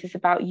become, this is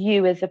about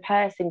you as a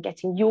person,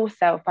 getting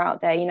yourself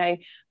out there.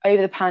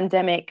 Over the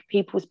pandemic,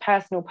 people's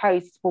personal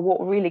posts were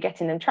what were really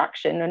getting them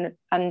traction,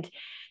 and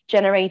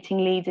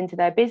generating leads into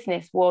their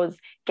business was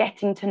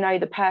getting to know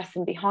the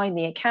person behind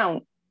the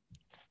account.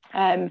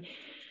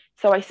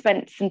 So I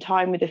spent some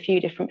time with a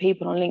few different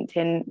people on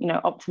LinkedIn,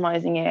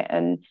 optimizing it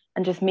and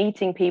just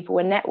meeting people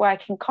and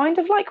networking, kind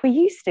of like we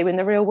used to in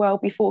the real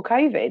world before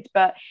COVID.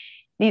 But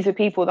these are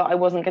people that I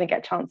wasn't going to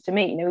get a chance to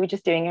meet. We were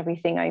just doing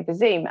everything over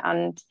Zoom.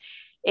 And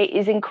it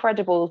is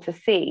incredible to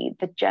see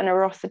the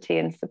generosity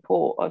and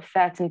support of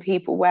certain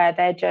people, where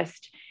they're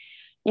just,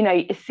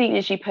 as soon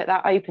as you put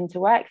that open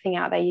to work thing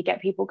out there, you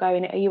get people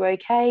going, are you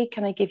okay?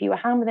 Can I give you a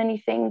hand with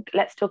anything?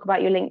 Let's talk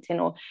about your LinkedIn,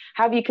 or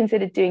have you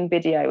considered doing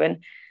video? And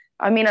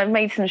I mean, I've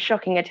made some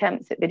shocking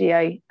attempts at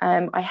video.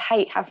 I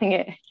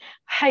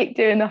hate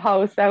doing the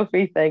whole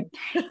selfie thing.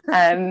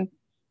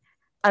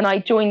 And I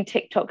joined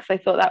TikTok because I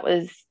thought that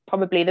was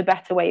probably the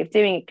better way of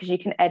doing it, because you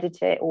can edit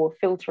it or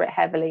filter it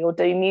heavily or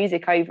do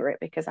music over it,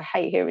 because I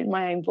hate hearing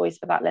my own voice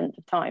for that length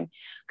of time.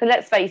 Because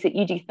let's face it,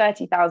 you do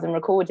 30,000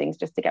 recordings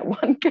just to get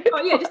one good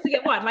one. Just to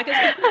get one. Like,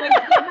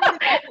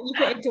 you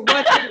put into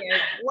one video.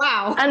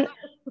 Wow.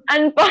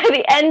 And by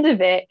the end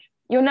of it,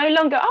 you're no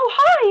longer, oh,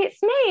 hi,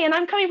 it's me. And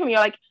I'm coming from you,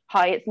 like,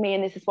 hi, it's me.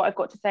 And this is what I've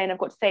got to say. And I've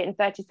got to say it in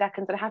 30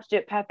 seconds. And I have to do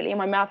it perfectly. And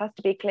my mouth has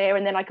to be clear.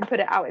 And then I can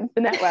put it out into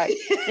the network.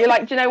 You're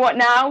like, do you know what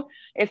now?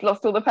 It's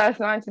lost all the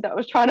personality that I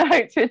was trying to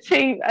hope to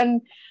achieve.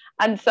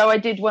 And so I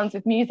did ones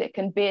with music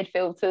and beard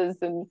filters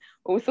and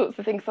all sorts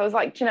of things. So I was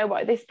like, do you know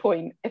what? At this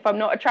point, if I'm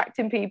not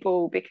attracting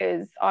people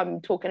because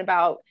I'm talking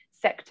about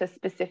sector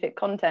specific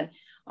content,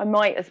 I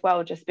might as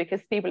well, just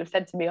because people have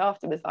said to me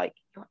afterwards, like,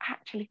 you're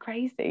actually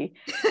crazy.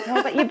 And I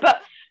was like,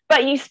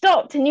 but you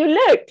stopped and you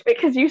looked,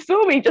 because you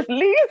saw me just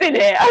losing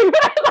it.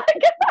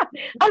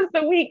 As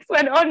the weeks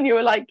went on, you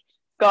were like,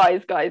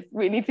 guys,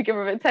 we need to give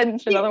her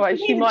attention,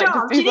 otherwise she might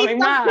just do something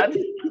mad.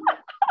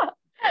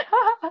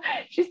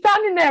 She's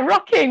standing there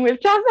rocking with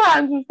jazz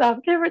hands and stuff.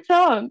 Give her a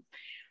chance.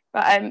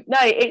 But no,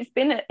 it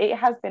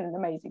has been an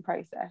amazing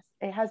process.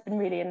 It has been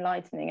really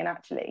enlightening, and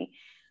actually,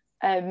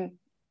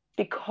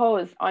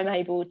 because I'm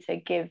able to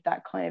give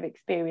that kind of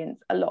experience,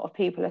 a lot of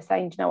people are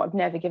saying, I've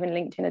never given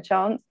LinkedIn a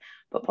chance,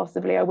 but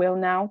possibly I will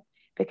now,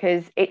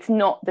 because it's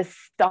not the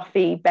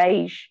stuffy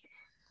beige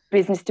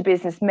business to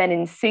business men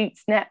in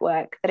suits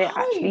network that it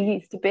actually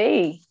used to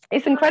be.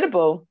 It's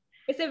incredible.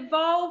 It's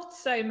evolved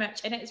so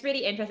much, and it's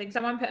really interesting.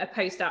 Someone put a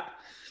post up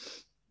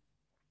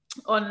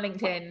on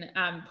LinkedIn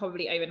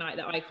probably overnight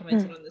that I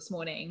commented on this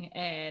morning,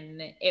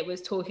 and it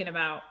was talking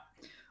about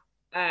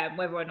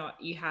whether or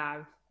not you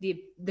have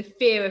the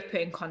fear of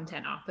putting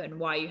content up and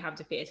why you have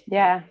to fear to put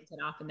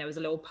content up. And there was a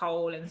little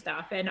poll and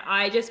stuff, and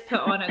I just put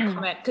on a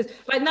comment, because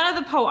like none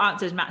of the poll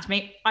answers matched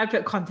me. I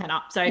put content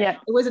up, so it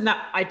wasn't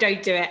that I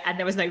don't do it and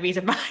there was no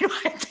reason behind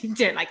why I didn't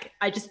do it. Like,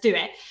 I just do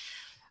it.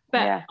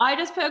 But I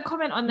just put a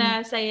comment on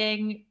there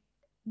saying,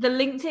 the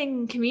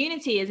LinkedIn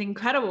community is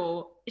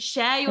incredible.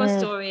 Share your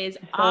stories,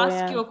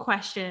 ask your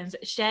questions,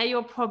 share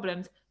your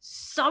problems.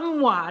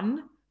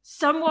 Someone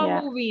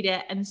will read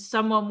it, and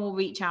someone will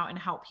reach out and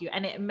help you.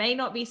 And it may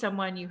not be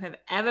someone you have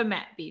ever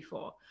met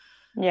before.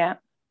 Yeah.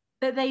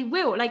 But they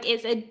will. Like,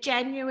 it's a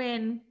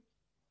genuine,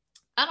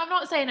 and I'm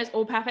not saying it's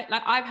all perfect.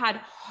 Like, I've had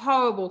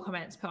horrible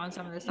comments put on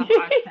some of the stuff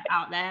I've put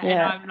out there.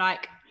 And I'm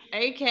like,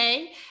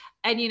 okay.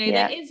 And, you know,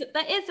 there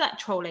is that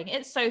trolling.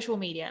 It's social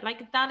media.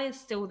 Like, that is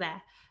still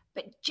there.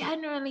 But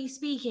generally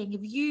speaking,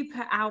 if you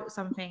put out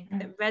something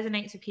that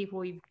resonates with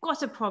people, you've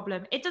got a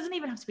problem, it doesn't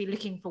even have to be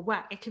looking for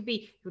work. It could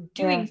be you're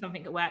doing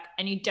something at work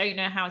and you don't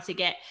know how to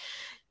get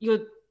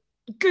your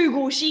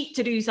Google Sheet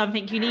to do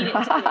something you need it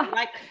to do.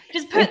 Like,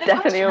 just put the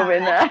question out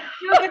there.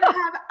 You're going to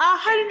have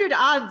 100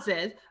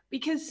 answers,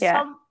 because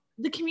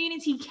the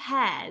community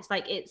cares.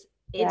 Like, it's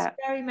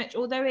very much,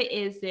 although it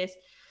is this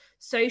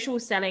social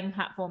selling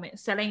platform,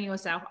 it's selling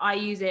yourself. I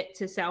use it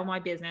to sell my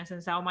business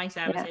and sell my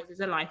services as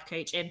a life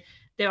coach, and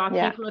there are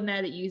people on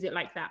there that use it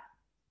like that.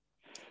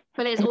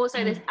 But there's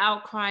also this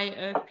outcry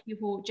of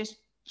people just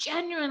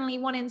genuinely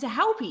wanting to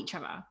help each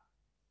other.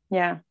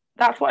 Yeah,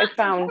 that's what I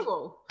found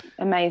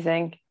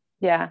amazing.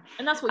 Yeah,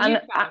 and that's what you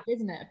found,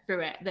 isn't it,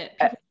 through it?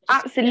 That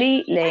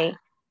absolutely.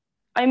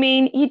 I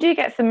mean, you do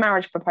get some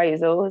marriage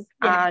proposals,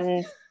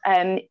 and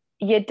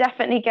you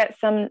definitely get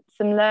some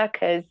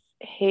lurkers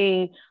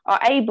who are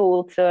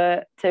able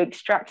to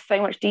extract so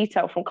much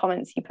detail from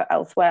comments you put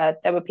elsewhere.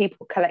 There were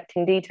people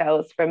collecting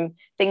details from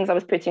things I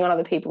was putting on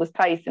other people's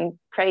posts and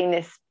creating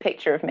this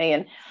picture of me,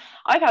 and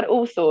I've had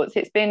all sorts.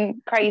 It's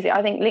been crazy.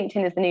 I think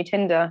LinkedIn is the new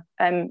Tinder,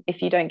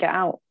 if you don't get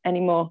out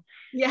anymore.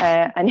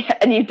 And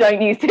you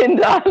don't use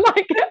Tinder.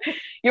 Like,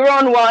 you're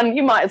on one,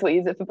 you might as well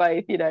use it for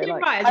both, you know. You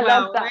like, might as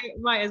well, right?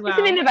 Might as well. It's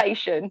an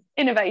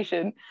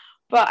innovation.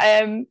 But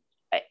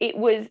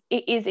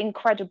it is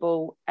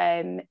incredible,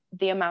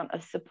 the amount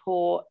of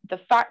support, the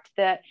fact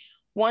that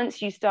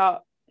once you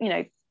start, you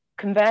know,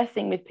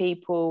 conversing with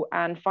people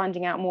and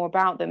finding out more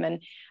about them,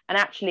 and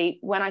actually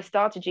when I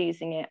started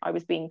using it, I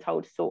was being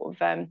told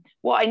sort of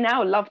what I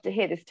now love to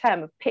hear, this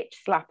term of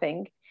pitch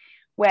slapping,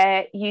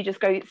 where you just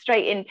go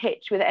straight in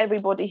pitch with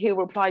everybody who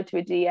replied to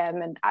a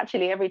DM. And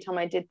actually every time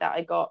I did that,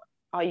 I got,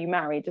 "Are you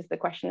married?" as the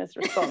questioner's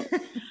response.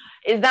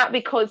 Is that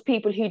because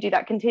people who do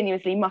that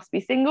continuously must be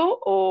single,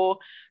 or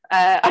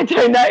I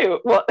don't know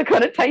what the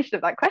connotation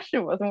of that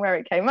question was and where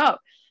it came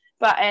up.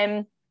 But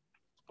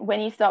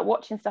when you start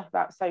watching stuff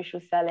about social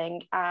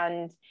selling,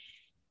 and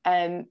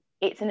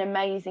it's an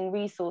amazing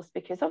resource,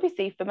 because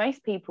obviously for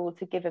most people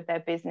to give of their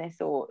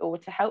business or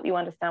to help you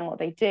understand what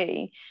they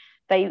do,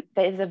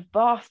 there's a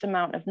vast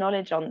amount of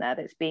knowledge on there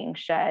that's being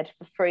shared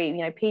for free, you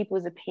know,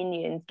 people's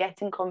opinions,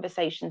 getting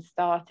conversations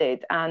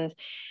started. And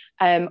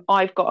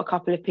I've got a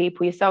couple of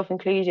people, yourself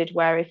included,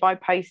 where if I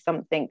post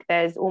something,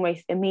 there's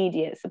almost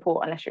immediate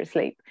support unless you're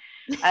asleep.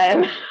 It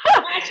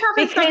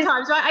happens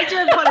sometimes, right? I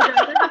do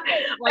apologize.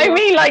 I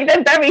mean, like,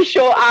 they're very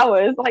short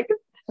hours, like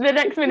the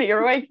next minute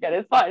you're awake again,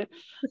 it's fine.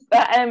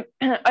 But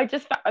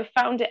I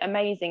found it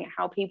amazing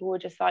how people were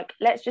just like,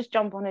 let's just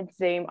jump on a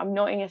Zoom. I'm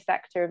not in your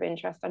sector of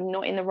interest, I'm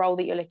not in the role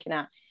that you're looking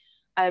at,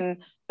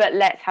 but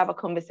let's have a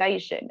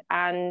conversation.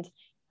 And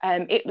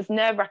it was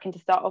nerve-wracking to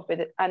start off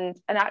with, and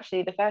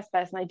actually the first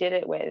person I did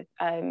it with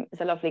is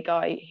a lovely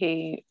guy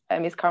who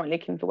is currently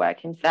looking for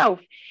work himself,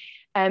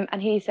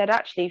 and he said,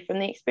 actually, from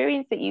the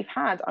experience that you've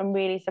had, I'm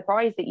really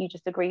surprised that you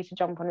just agreed to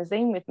jump on a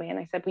Zoom with me. And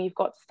I said, well, you've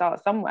got to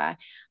start somewhere,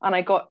 and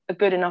I got a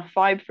good enough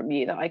vibe from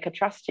you that I could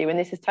trust you, and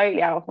this is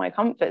totally out of my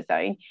comfort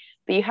zone,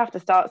 but you have to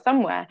start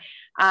somewhere.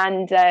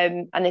 And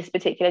this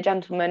particular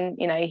gentleman,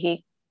 you know,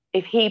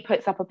 if he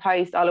puts up a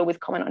post, I'll always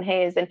comment on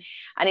his, and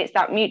it's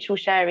that mutual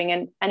sharing.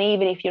 And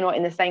even if you're not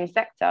in the same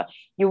sector,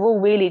 you're all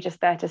really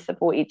just there to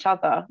support each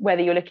other,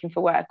 whether you're looking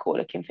for work or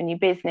looking for new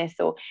business,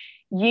 or,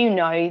 you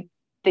know,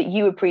 that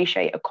you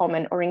appreciate a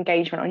comment or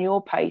engagement on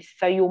your post,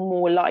 so you're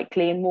more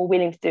likely and more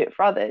willing to do it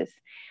for others.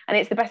 And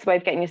it's the best way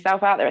of getting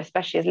yourself out there,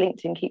 especially as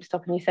LinkedIn keeps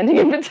stopping you sending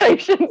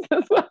invitations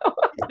as well.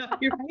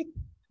 You're right.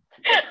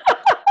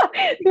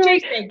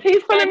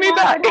 Please follow me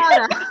back.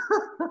 Yeah.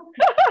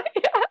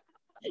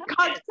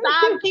 Can't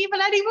stand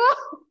people anymore.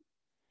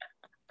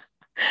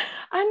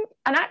 And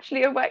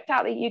actually it worked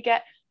out that you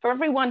get, for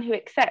everyone who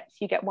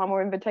accepts, you get one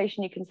more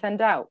invitation you can send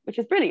out, which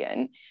is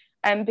brilliant.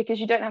 Because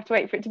you don't have to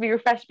wait for it to be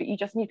refreshed, but you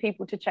just need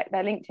people to check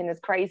their LinkedIn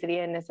as crazily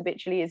and as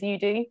habitually as you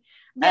do.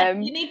 Yeah,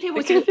 you need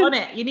people to be on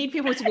it. You need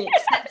people to be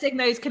accepting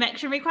those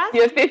connection requests.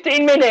 You have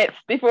 15 minutes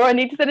before I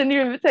need to send a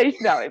new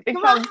invitation out. It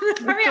becomes sort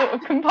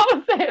of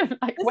compulsive.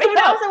 Like, there's someone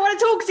else I want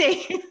to talk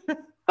to.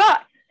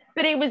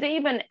 But it was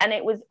even, and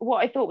it was,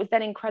 what I thought was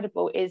then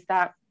incredible is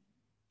that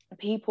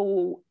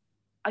people,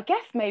 I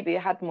guess maybe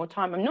I had more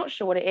time, I'm not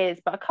sure what it is,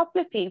 but a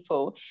couple of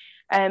people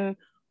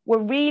were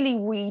really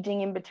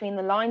reading in between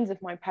the lines of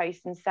my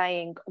post and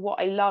saying, what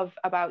I love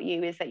about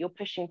you is that you're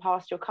pushing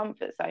past your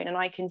comfort zone, and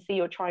I can see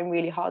you're trying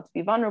really hard to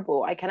be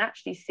vulnerable. I can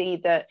actually see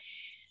that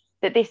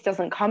this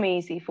doesn't come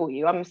easy for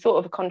you. I'm sort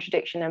of a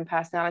contradiction in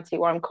personality,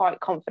 where I'm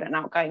quite confident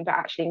and outgoing, but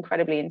actually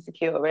incredibly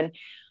insecure.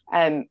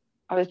 And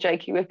I was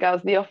joking with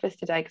girls in the office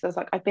today because I was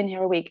like, I've been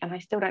here a week and I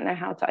still don't know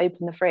how to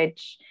open the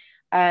fridge.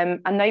 And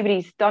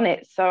nobody's done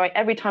it. So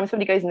every time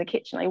somebody goes in the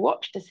kitchen, I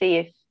watch to see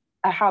if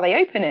how they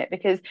open it,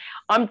 because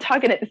I'm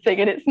tugging at the thing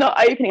and it's not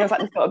opening. I was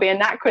like, there's got to be a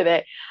knack with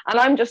it. And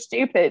I'm just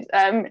stupid.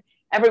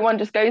 Everyone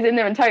just goes in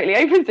there and totally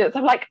opens it. So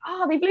I'm like,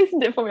 they've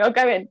loosened it for me. I'll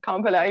go in,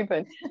 can't pull it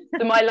open.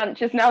 So my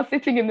lunch is now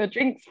sitting in the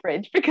drinks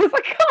fridge because I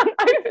can't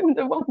open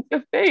the one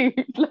for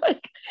food.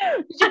 Like,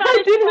 did you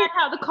not learn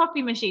how the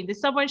coffee machine? Did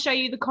someone show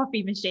you the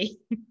coffee machine?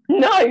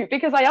 No,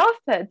 because I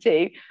asked her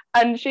to,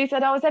 and she said,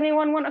 does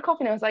anyone want a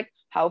coffee? And I was like,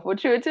 how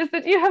fortuitous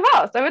that you have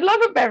asked. I would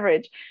love a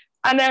beverage.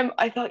 And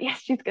I thought,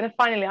 yes, she's going to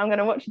I'm going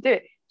to watch her do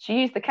it.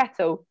 She used the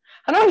kettle,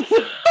 and I was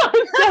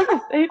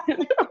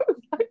devastated. I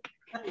was like,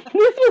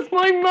 this was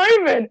my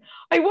moment.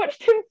 I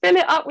watched him fill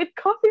it up with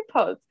coffee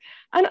pods,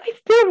 and I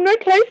still am no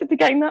closer to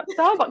getting that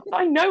Starbucks.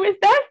 I know it's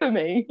there for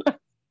me. But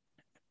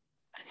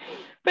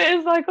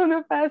it's like on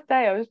the first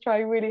day, I was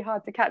trying really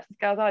hard to catch this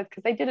girl's eyes,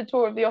 because they did a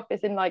tour of the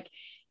office in, like,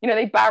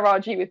 they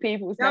barrage you with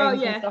people's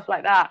names and stuff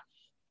like that.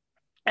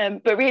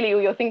 But really,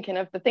 all you're thinking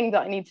of, the thing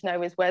that I need to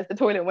know is where's the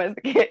toilet, where's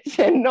the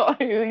kitchen,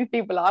 not who these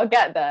people are. I'll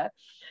get there.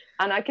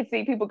 And I could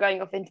see people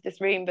going off into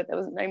this room, but there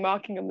wasn't no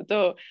marking on the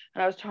door.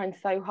 And I was trying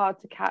so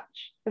hard to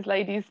catch this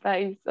lady's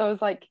face. I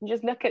was like, can you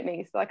just look at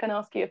me so I can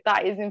ask you if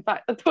that is in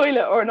fact the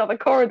toilet or another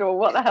corridor?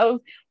 What the hell?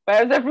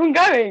 Where is everyone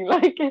going?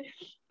 Like,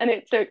 and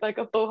it took like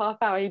a full half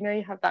hour.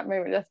 You have that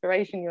moment of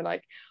desperation. You're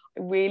like,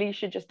 I really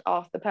should just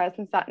ask the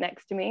person sat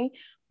next to me,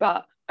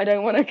 but I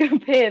don't want to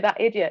compare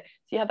that idiot.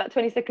 So you have that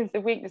 20 seconds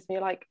of weakness, and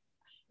you're like,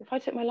 if I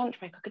took my lunch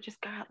break, I could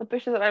just go out the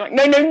bushes. And I'm like,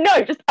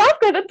 no, just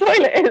ask where the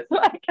toilet is.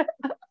 Like,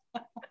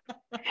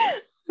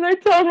 and I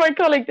told my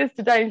colleague this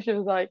today, and she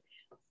was like,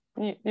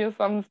 you're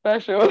something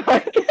special.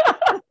 Like,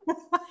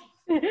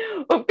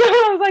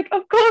 I was like,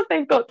 of course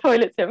they've got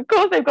toilets here. Of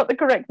course they've got the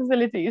correct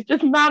facilities.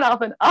 Just man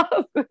up and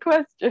ask the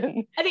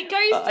question. And it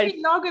goes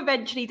too long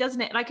eventually,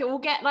 doesn't it? Like, it will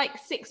get like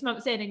 6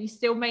 months in and you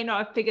still may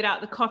not have figured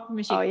out the coffee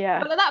machine. Oh, yeah.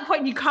 But at that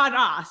point, you can't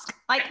ask.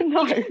 Like,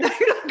 no. You can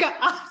no longer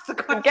ask the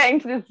question. I'm getting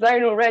to this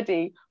zone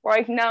already where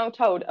I've now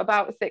told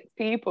about 6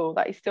 people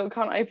that he still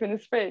can't open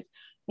this fridge.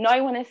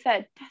 No one has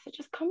said, Tessa,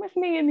 just come with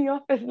me in the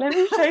office. Let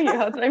me show you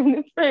how to open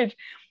this fridge.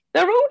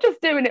 They're all just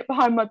doing it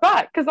behind my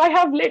back, because I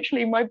have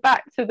literally my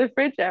back to the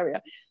fridge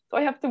area. So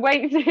I have to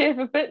wait to hear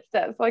for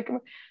footsteps. Like,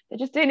 they're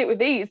just doing it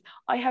with ease.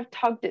 I have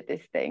tugged at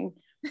this thing.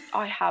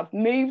 I have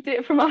moved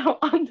it from out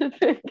under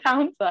the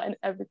counter and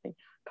everything.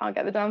 Can't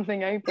get the damn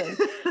thing open.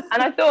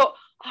 And I thought,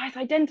 it's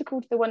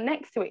identical to the one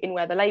next to it in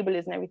where the label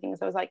is and everything.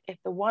 So I was like, if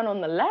the one on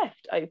the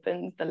left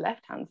opens the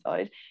left-hand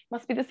side, it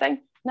must be the same.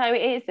 No,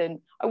 it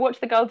isn't. I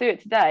watched the girl do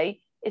it today.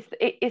 It's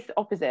the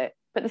opposite,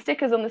 but the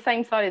sticker's on the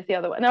same side as the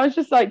other one. And I was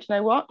just like, you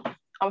know what?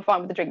 I'm fine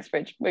with the drinks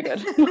fridge. We're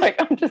good. Like,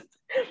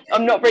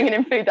 I'm not bringing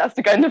in food that has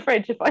to go in the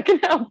fridge if I can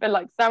help it.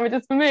 Like,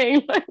 sandwiches for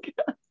me. Like,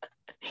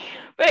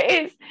 but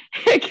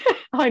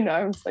I know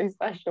I'm so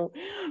special,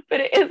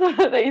 but it is one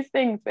of those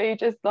things where you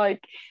just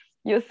like,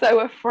 you're so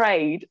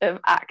afraid of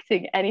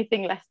acting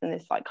anything less than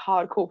this like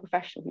hardcore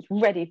professional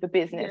who's ready for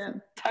business,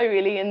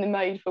 totally in the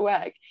mode for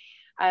work,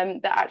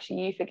 that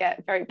actually you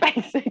forget very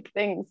basic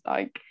things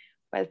like,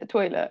 where's the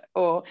toilet?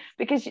 Or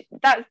because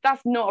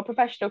that's not a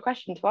professional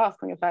question to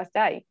ask on your first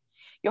day.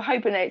 You're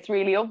hoping that it's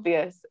really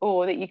obvious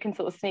or that you can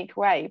sort of sneak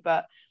away.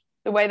 But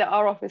the way that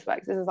our office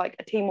works is like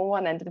a team on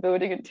one end of the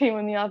building and a team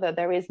on the other.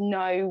 There is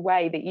no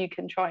way that you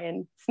can try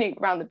and sneak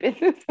around the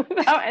business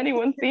without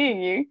anyone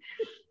seeing you.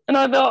 And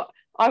I thought,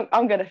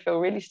 I'm going to feel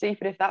really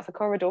stupid if that's a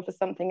corridor for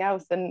something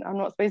else and I'm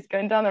not supposed to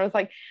go down there. I was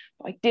like,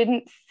 I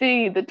didn't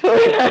see the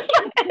toilet.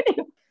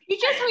 You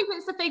just hope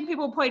it's the thing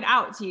people point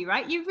out to you,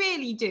 right? You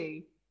really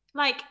do.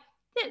 Like,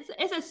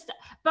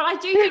 but I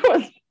do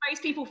think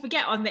most people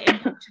forget on the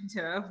induction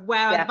tour of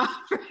where the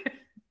bathroom.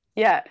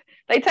 Yeah,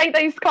 they take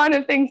those kind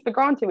of things for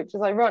granted, which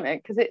is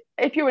ironic, because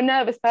if you're a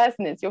nervous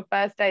person, it's your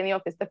first day in the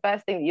office, the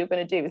first thing that you're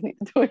going to do is need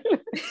the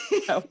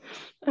toilet. So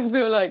I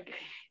feel like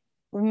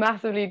we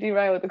massively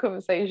derailed the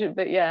conversation,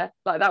 but yeah,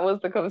 like that was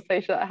the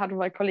conversation that I had with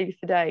my colleagues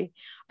today.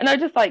 And I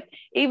just like,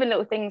 even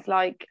little things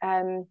like,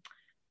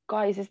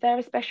 guys, is there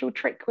a special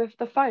trick with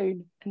the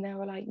phone? And they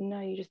were like,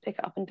 no, you just pick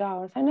it up and dial.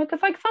 I was like, no,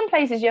 because like some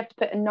places you have to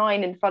put a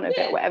 9 in front of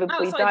it, whatever,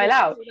 before you dial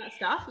out. That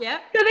stuff, yeah.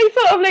 So they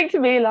sort of looked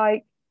at me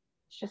like,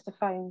 it's just a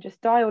phone,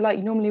 just dial like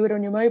you normally would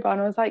on your mobile.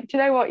 And I was like, do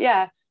you know what?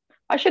 Yeah,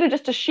 I should have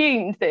just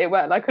assumed that it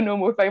worked like a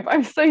normal phone, but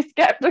I'm so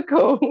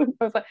skeptical.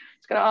 I was like,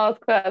 just going to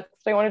ask first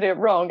because I don't want to do it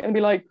wrong and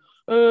be like,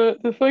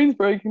 the phone's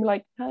broken. Be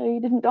like, no,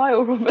 you didn't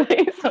dial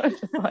properly. So I was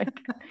just like,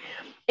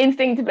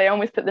 instinctively, I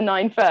almost put the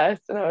 9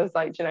 first. And I was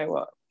like, do you know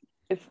what?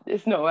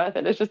 It's not worth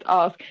it. Let's just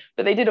ask.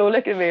 But they did all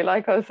look at me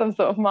like I was some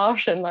sort of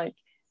Martian. Like,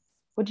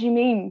 what do you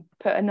mean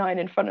put a 9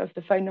 in front of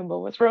the phone number?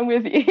 What's wrong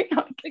with you?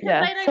 Like,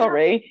 because they don't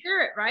sorry. Have to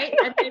do it, right?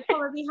 And they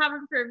probably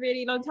haven't for a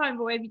really long time.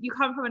 But when you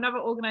come from another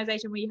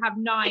organisation where you have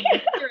 9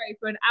 and 0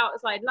 for an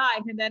outside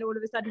line, and then all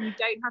of a sudden you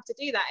don't have to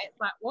do that, it's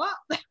like, what?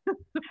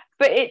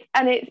 But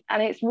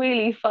it's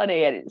really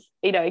funny, and it's,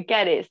 you know,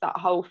 again, it's that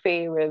whole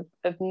fear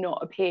of not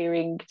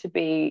appearing to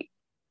be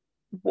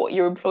what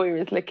your employer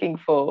is looking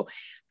for,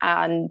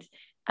 and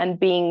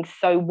being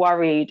so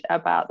worried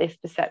about this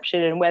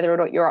perception and whether or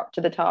not you're up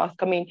to the task.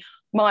 I mean,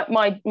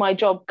 my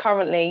job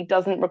currently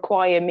doesn't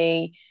require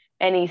me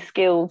any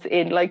skills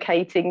in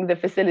locating the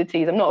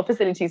facilities. I'm not a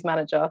facilities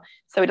manager,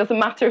 so it doesn't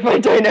matter if I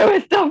don't know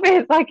where stuff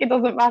is, like, it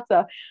doesn't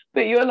matter.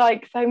 But you're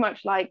like so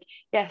much like,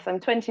 yes,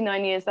 I'm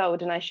 29 years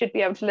old and I should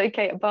be able to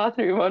locate a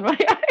bathroom on my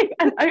own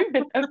and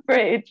open a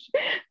fridge.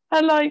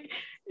 And like,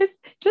 it's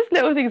just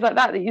little things like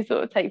that you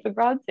sort of take for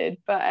granted.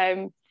 But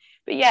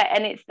yeah,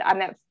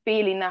 and that's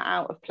feeling that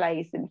out of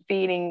place, and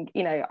feeling,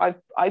 you know,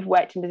 I've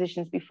worked in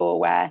positions before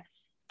where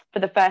for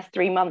the first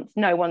 3 months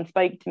no one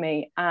spoke to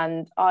me,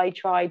 and I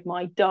tried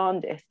my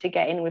darndest to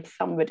get in with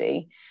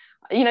somebody.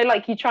 You know,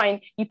 like,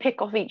 you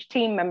pick off each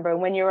team member,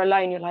 and when you're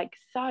alone you're like,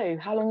 so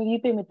how long have you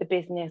been with the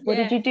business, what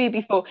did you do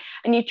before,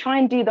 and you try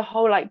and do the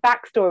whole like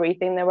backstory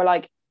thing. They were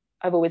like,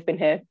 I've always been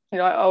here.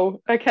 You're like,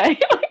 oh, okay.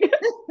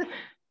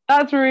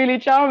 That's really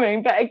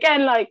charming. But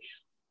again, like,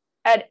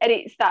 and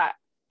it's that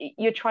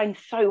you're trying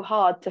so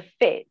hard to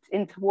fit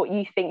into what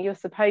you think you're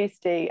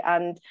supposed to,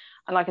 and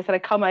like I said, I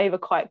come over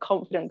quite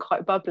confident,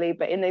 quite bubbly,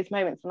 but in those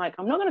moments I'm like,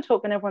 I'm not going to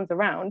talk when everyone's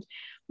around.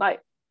 Like,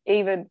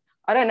 even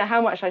I don't know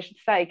how much I should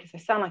say because I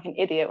sound like an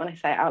idiot when I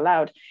say it out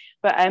loud,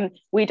 but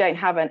we don't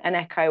have an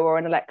Echo or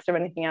an Alexa or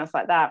anything else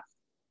like that,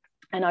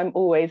 and I'm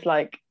always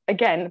like,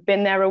 again,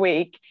 been there a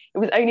week, it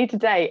was only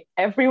today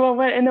everyone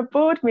went in a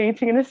board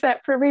meeting in a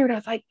separate room, and I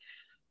was like,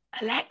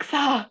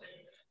 Alexa,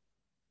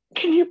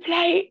 can you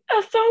play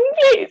a song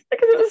please,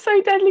 because it was so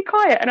deadly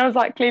quiet. And I was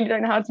like, clearly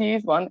don't know how to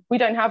use one. We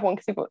don't have one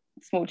because we've got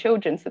small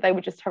children, so they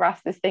would just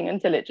harass this thing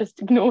until it just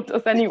ignored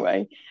us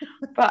anyway.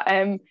 But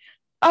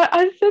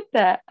I stood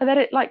there, and then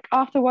it, like,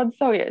 after one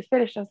song it was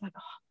finished, I was like,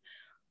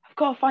 oh, I've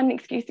got to find an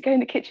excuse to go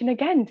in the kitchen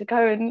again to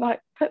go and like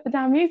put the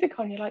damn music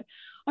on. You're like,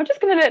 I'm just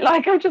gonna look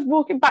like I'm just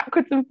walking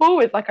backwards and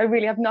forwards, like I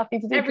really have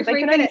nothing to do, because they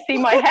can only see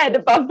my head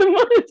above the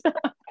monitor.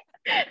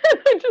 And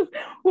I just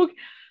walk.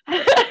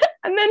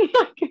 And then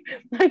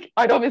like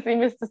I'd obviously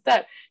missed a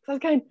step, so I was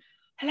going,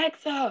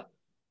 Alexa,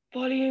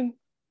 volume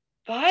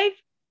 5,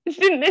 and she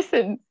didn't listen,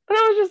 and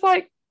I was just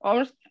like, oh,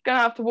 I'm just gonna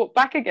have to walk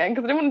back again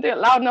because I didn't want to do it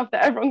loud enough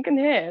that everyone can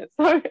hear,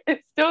 so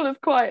it's still as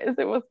quiet as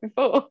it was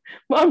before,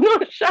 but I'm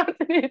not shouting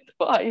it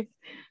twice.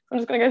 I'm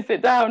just gonna go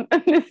sit down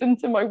and listen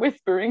to my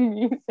whispering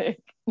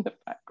music in the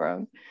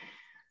background.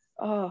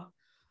 Oh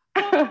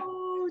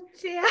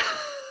dear.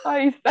 Are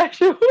you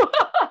special?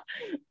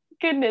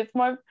 Goodness,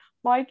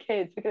 my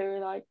kids are going to be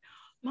like,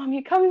 Mum,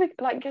 you come,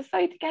 like, you're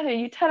so together,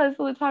 you tell us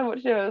all the time what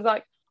to do. I was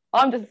like,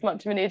 I'm just as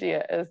much of an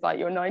idiot as like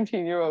your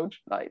 19-year-old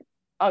like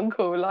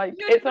uncle. Like,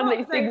 it's one of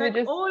these things, like,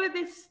 just all of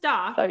this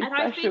stuff, so and special.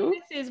 I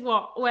think this is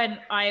what, when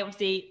I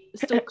obviously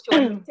stalked you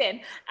on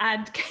LinkedIn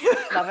and came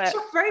across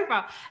your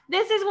profile,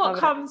 this is what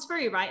comes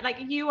through, right? Like,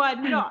 you are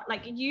not,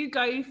 like, you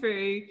go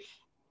through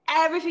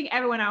everything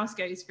everyone else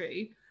goes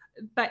through,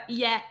 but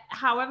yet,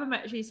 however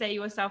much you say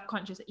you're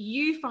self-conscious,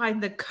 you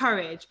find the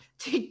courage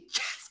to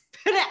just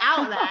put it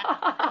out there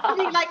and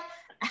be like,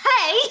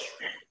 hey,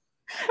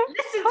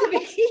 listen to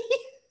me.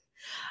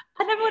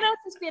 And everyone else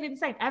is feeling the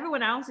same.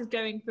 Everyone else is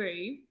going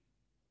through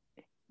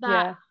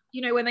that,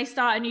 you know, when they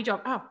start a new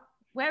job, oh,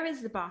 where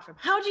is the bathroom?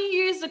 How do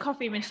you use the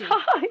coffee machine?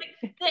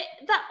 Like,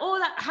 all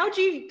that, how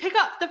do you pick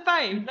up the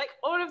phone? Like,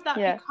 all of that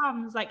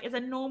becomes like, it's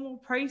a normal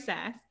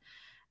process.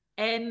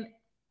 And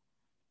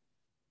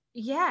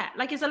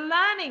like, it's a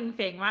learning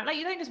thing, right? Like,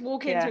 you don't just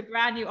walk into a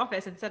brand new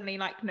office and suddenly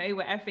like know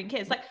where everything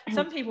is. Like,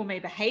 some people may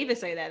behave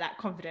as though they're that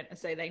confident,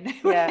 as though they know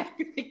where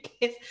everything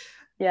is.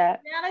 The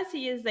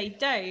reality is they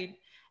don't.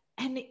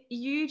 And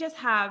you just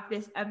have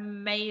this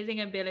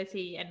amazing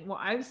ability, and what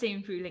I've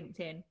seen through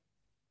LinkedIn,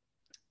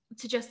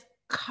 to just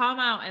come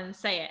out and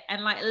say it,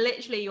 and like,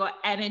 literally your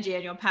energy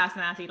and your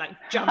personality like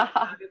jump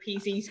out of your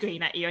PC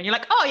screen at you, and you're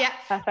like, oh yeah,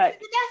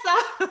 perfect.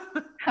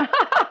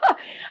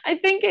 I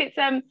think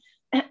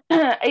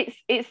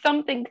it's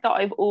something that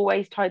I've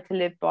always tried to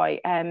live by,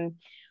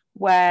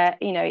 where,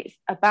 you know, it's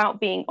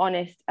about being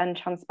honest and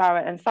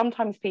transparent, and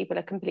sometimes people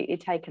are completely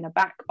taken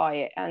aback by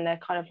it, and they're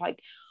kind of like,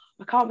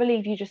 I can't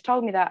believe you just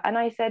told me that. And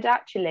I said,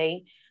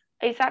 actually,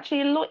 it's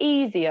actually a lot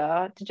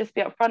easier to just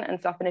be upfront and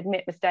stuff and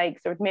admit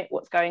mistakes or admit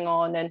what's going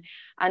on,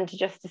 and to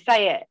just to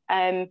say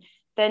it,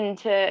 than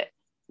to,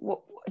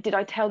 what did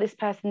I tell this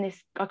person this?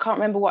 I can't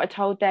remember what I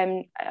told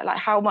them. Like,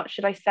 how much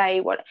should I say?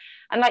 What?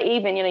 And like,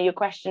 even, you know, your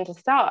question to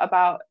start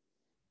about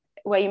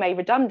were you made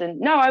redundant?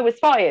 No, I was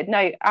fired.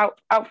 No,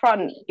 out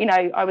front, you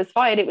know, I was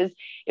fired. It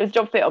was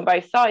job fit on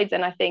both sides.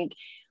 And I think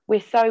we're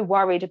so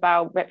worried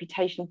about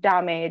reputational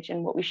damage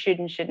and what we should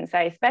and shouldn't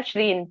say,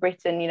 especially in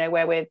Britain, you know,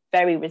 where we're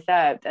very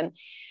reserved. And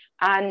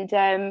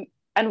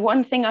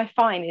one thing I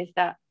find is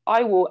that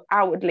I will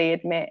outwardly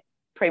admit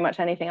pretty much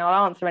anything.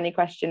 I'll answer any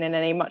question in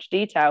any much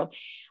detail,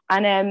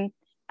 and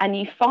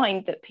you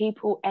find that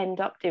people end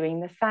up doing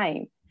the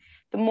same.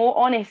 the more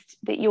honest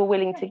that you're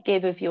willing to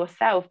give of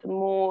yourself, the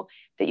more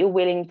that you're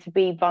willing to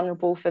be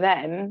vulnerable for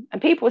them.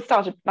 And people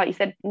started, like you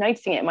said,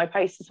 noticing it in my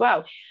posts as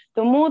well.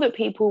 The more that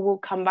people will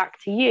come back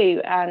to you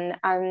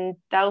and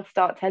they'll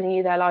start telling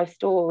you their life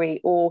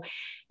story, or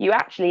you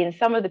actually, in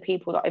some of the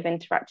people that I've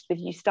interacted with,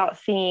 you start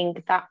seeing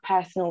that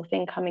personal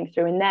thing coming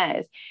through in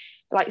theirs.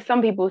 Like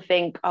some people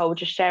think, oh,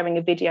 just sharing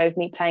a video of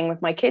me playing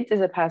with my kids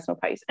is a personal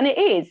post. And it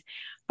is.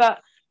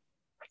 But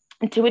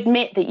to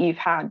admit that you've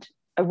had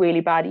a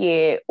really bad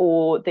year,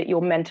 or that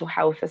your mental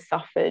health has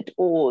suffered,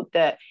 or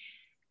that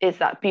is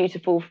that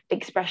beautiful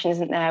expression,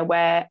 isn't there,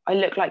 where I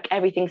look like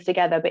everything's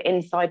together, but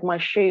inside my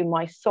shoe,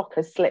 my sock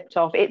has slipped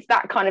off. It's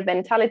that kind of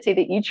mentality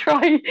that you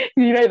try,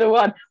 you know, the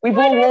one. We've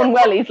all worn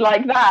wellies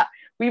like that.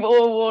 We've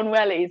all worn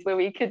wellies where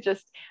we could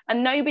just,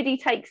 and nobody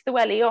takes the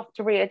wellie off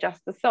to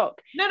readjust the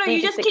sock. No,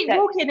 you just keep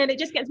walking and it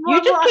just gets more.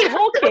 You just keep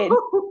walking.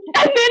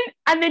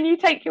 and then you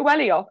take your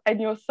wellie off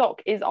and your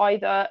sock is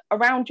either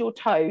around your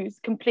toes,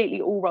 completely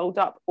all rolled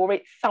up, or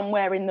it's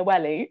somewhere in the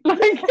wellie. Like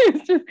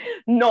it's just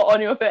not on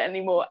your foot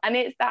anymore. And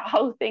it's that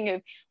whole thing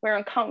of we're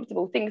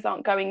uncomfortable, things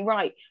aren't going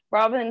right.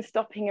 Rather than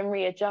stopping and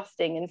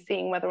readjusting and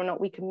seeing whether or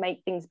not we can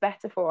make things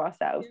better for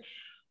ourselves,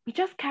 we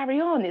just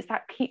carry on. It's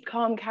that keep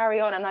calm, carry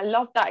on. And I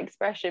love that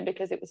expression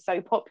because it was so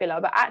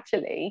popular. But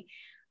actually,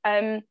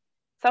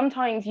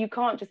 sometimes you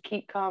can't just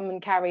keep calm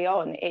and carry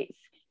on. It's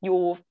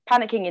you're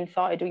panicking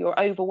inside or you're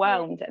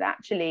overwhelmed, and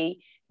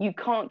actually you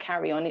can't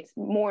carry on. It's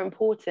more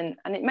important.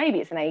 And maybe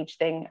it's an age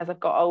thing as I've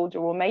got older,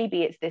 or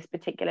maybe it's this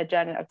particular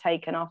journey I've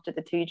taken after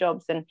the 2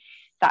 jobs, and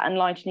that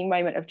enlightening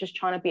moment of just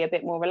trying to be a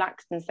bit more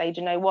relaxed and say,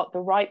 do you know what, the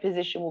right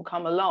position will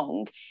come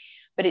along.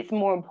 But it's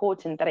more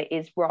important that it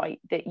is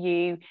right, that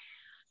you,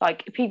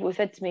 like people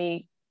said to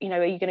me, you know,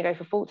 are you going to go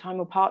for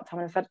full-time or part-time?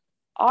 And I said,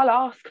 I'll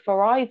ask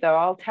for either.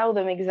 I'll tell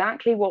them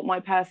exactly what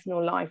my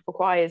personal life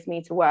requires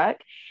me to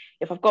work.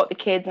 If I've got the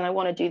kids and I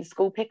want to do the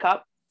school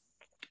pickup,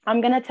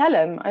 I'm going to tell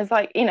them. I was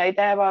like, you know,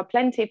 there are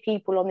plenty of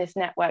people on this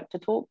network to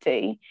talk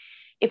to.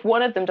 If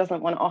one of them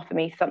doesn't want to offer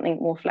me something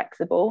more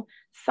flexible,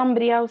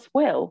 somebody else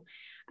will.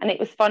 And it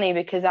was funny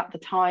because at the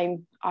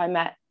time I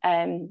met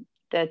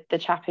the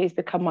chap who's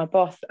become my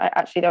boss,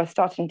 I was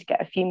starting to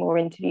get a few more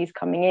interviews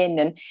coming in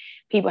and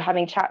people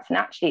having chats. And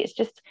actually, it's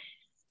just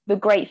the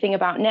great thing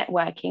about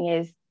networking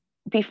is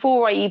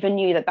before I even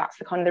knew that that's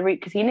the kind of the route,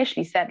 because he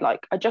initially said,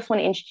 like, I just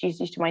want to introduce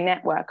you to my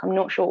network. I'm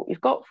not sure what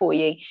we've got for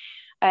you.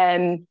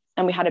 And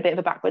we had a bit of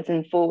a backwards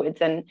and forwards.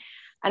 And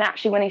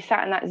actually, when he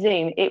sat in that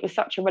Zoom, it was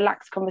such a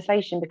relaxed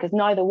conversation because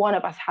neither one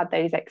of us had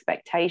those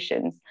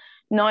expectations.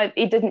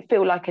 It didn't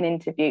feel like an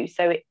interview.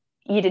 So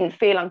you didn't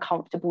feel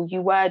uncomfortable.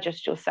 You were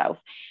just yourself.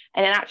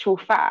 And in actual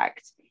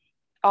fact,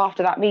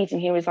 after that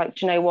meeting, he was like,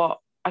 do you know what?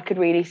 I could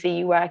really see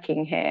you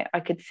working here. I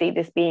could see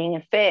this being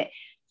a fit.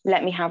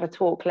 Let me have a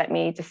talk. Let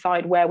me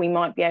decide where we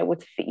might be able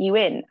to fit you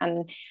in.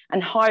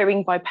 And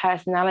hiring by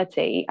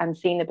personality and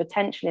seeing the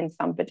potential in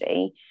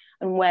somebody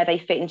and where they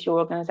fit into your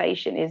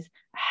organization is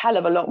a hell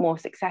of a lot more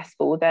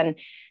successful than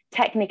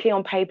technically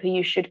on paper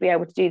you should be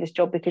able to do this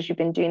job because you've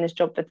been doing this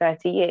job for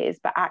 30 years.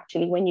 But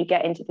actually, when you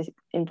get into this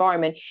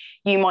environment,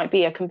 you might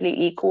be a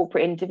completely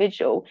corporate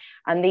individual.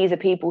 And these are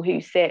people who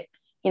sit,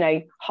 you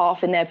know,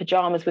 half in their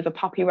pajamas with a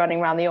puppy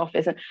running around the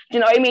office. And do you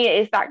know what I mean?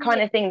 It's that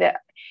kind of thing that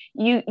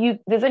you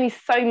there's only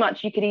so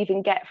much you could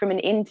even get from an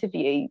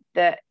interview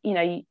that, you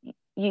know,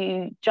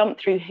 you jump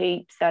through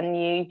hoops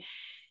and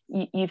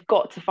you've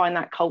got to find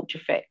that culture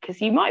fit,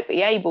 because you might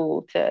be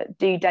able to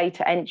do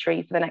data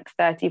entry for the next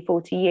 30,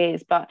 40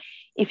 years. But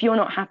if you're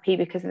not happy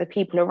because of the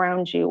people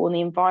around you or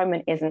the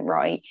environment isn't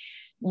right,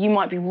 you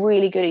might be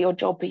really good at your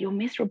job, but you're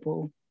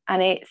miserable.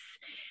 And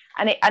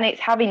it's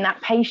having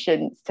that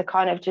patience to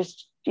kind of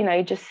just, you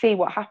know, just see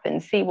what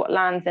happens, see what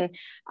lands. And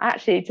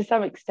actually, to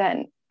some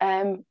extent,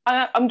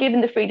 I'm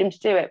given the freedom to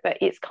do it, but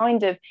it's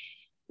kind of,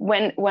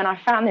 when I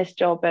found this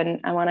job and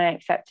when I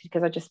accepted,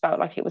 because I just felt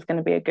like it was going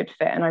to be a good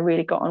fit and I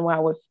really got on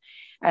well with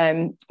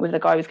the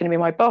guy who was going to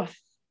be my boss,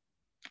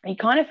 you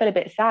kind of feel a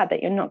bit sad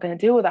that you're not going to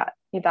do all that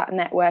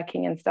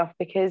networking and stuff,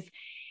 because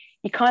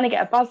you kind of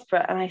get a buzz for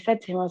it. And I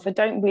said to him, I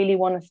don't really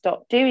want to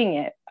stop doing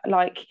it,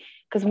 like,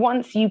 because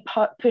once you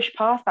push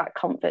past that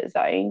comfort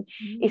zone,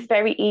 it's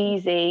very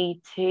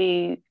easy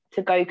to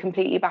go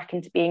completely back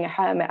into being a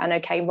hermit and,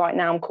 okay, right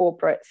now I'm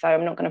corporate, so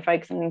I'm not going to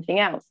focus on anything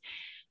else.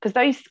 Because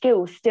those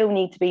skills still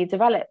need to be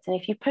developed. And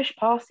if you push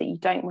past it, you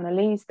don't want to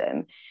lose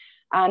them.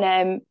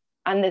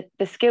 And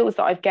the skills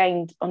that I've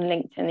gained on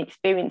LinkedIn, the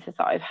experiences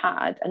that I've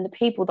had, and the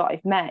people that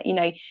I've met, you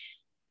know,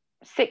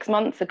 6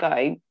 months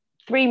ago,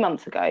 3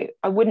 months ago,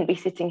 I wouldn't be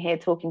sitting here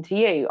talking to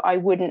you. I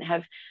wouldn't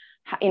have,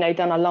 you know,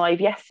 done a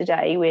live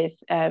yesterday with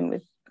a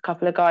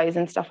couple of guys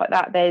and stuff like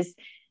that. There's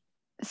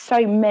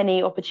so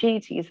many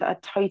opportunities that are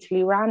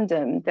totally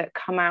random that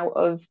come out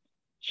of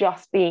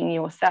just being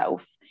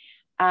yourself.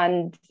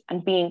 And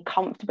being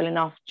comfortable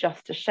enough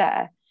just to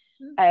share.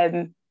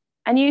 And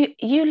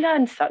you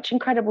learn such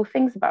incredible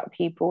things about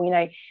people, you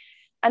know,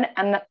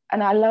 and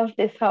I love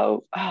this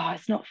whole,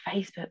 it's not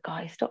Facebook,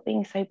 guys, stop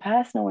being so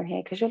personal in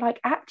here, because you're like,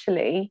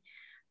 actually,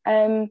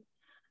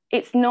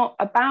 it's not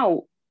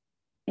about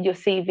your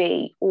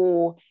CV,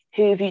 or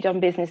who have you done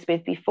business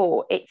with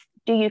before. It's,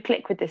 do you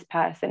click with this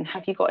person?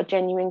 Have you got a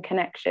genuine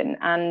connection?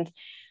 And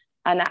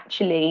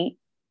actually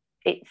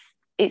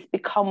it's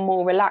become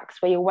more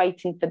relaxed, where you're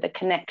waiting for the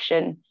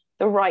connection,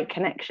 the right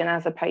connection,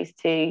 as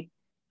opposed to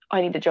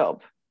I need a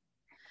job.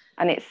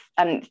 And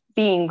it's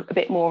being a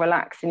bit more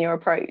relaxed in your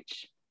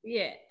approach.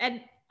 Yeah,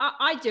 and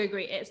I do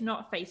agree. It's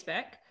not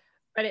Facebook,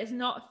 but it's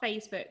not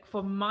Facebook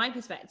from my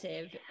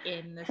perspective,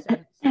 in the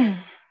sense that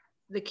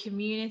the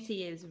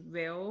community is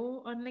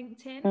real on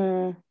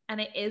LinkedIn,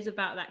 and it is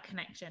about that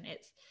connection.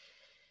 It's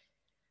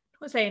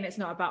not saying it's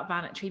not about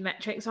vanity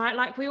metrics, right?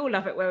 Like, we all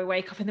love it where we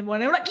wake up in the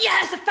morning, we're like,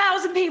 yes,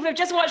 1,000 people have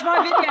just watched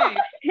my video.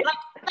 Like,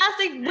 that's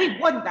the, we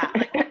want that.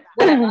 Like,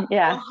 whatever.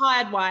 Yeah. We're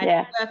hardwired,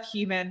 yeah. we're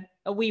human,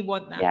 and we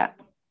want that. Yeah.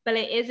 But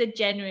it is a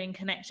genuine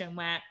connection,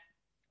 where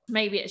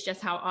maybe it's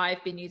just how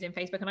I've been using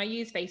Facebook, and I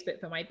use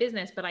Facebook for my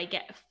business, but I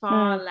get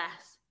far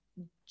less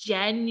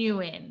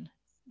genuine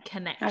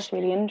connection. That's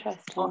really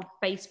interesting. On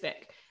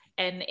Facebook.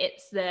 And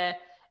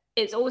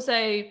it's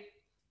also,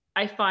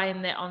 I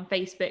find that on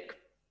Facebook,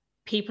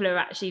 people are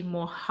actually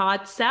more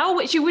hard sell,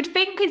 which you would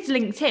think is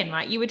LinkedIn,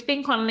 right? You would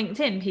think on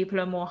LinkedIn people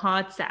are more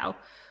hard sell.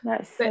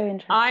 That's so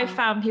interesting. I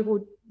found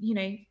people, you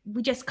know,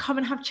 we just come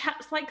and have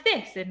chats like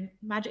this and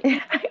magic.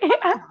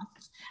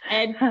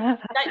 And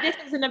like, this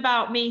isn't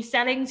about me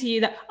selling to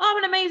you that, oh,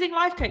 I'm an amazing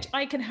life coach,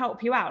 I can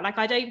help you out. Like,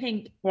 I don't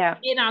think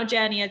in our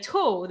journey at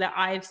all that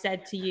I've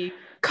said to you,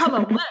 come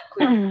and work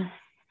with me.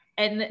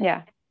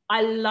 And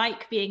I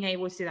like being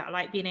able to do that. I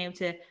like being able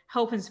to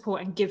help and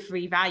support and give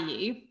free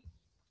value.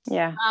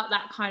 Without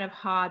that kind of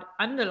hard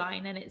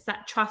underline. And it's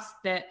that trust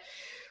that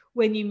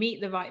when you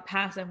meet the right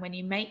person, when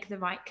you make the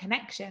right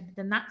connection,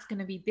 then that's going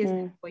to be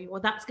business for you,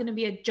 or that's going to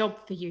be a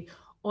job for you,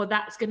 or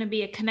that's going to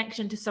be a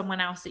connection to someone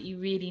else that you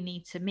really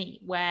need to meet.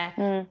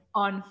 Where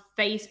on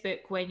Facebook,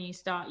 when you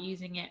start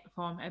using it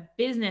from a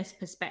business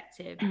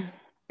perspective,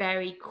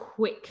 very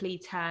quickly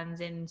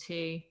turns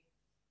into,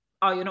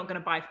 oh, you're not going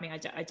to buy from me.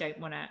 I don't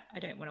want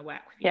to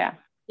work with you. Yeah.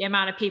 The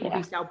amount of people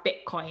who sell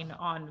Bitcoin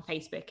on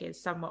Facebook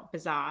is somewhat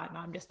bizarre. And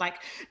I'm just like,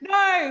 no,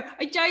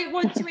 I don't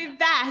want to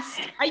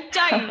invest. I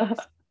don't.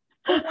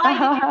 Why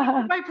did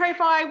you put my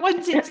profile? I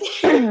wanted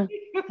to.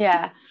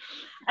 Yeah.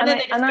 And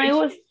then I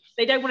always,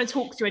 they don't want to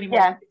talk to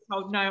anyone. Yeah.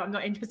 Oh, no, I'm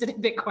not interested in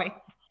Bitcoin.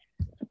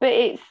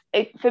 But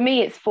for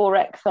me, it's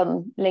Forex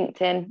on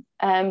LinkedIn.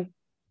 I'm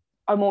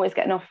always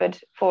getting offered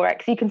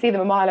Forex. You can see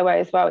them a mile away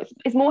as well.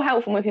 It's more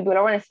helpful when people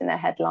are honest in their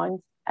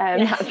headlines.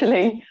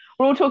 Actually,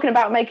 we're all talking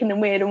about making them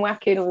weird and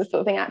wacky and all this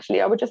sort of thing. Actually,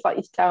 I would just like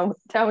you to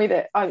tell me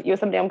that you're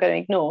somebody I'm going to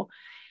ignore.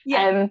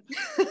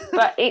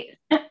 But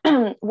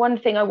one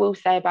thing I will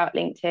say about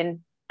LinkedIn,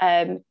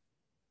 and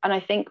I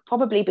think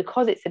probably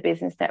because it's a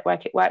business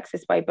network, it works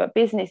this way, but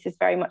business is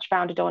very much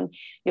founded on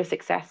your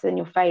success and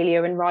your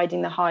failure and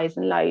riding the highs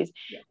and lows.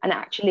 And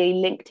actually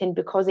LinkedIn,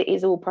 because it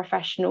is all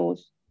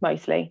professionals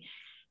mostly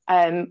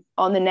on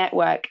the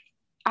network,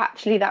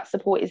 actually that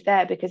support is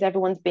there because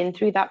everyone's been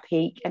through that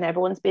peak and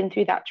everyone's been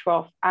through that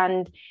trough,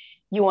 and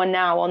you are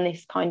now on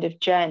this kind of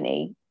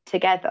journey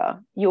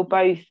together. You're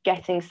both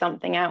getting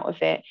something out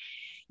of it.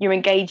 You're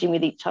engaging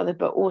with each other,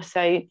 but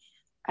also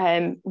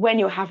when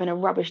you're having a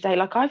rubbish day,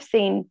 like I've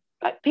seen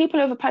like people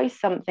who have posted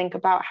something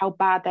about how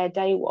bad their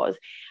day was,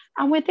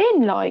 and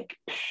within like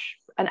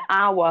an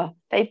hour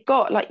they've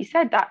got, like you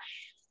said, that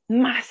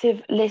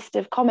massive list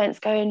of comments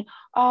going,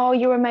 oh,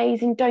 you're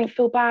amazing, don't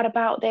feel bad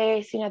about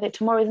this, you know, that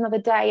tomorrow's another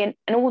day,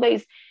 and all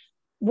those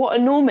what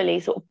are normally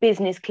sort of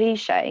business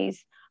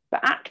cliches, but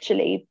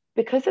actually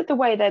because of the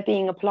way they're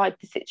being applied to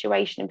the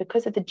situation and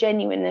because of the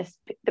genuineness,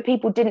 the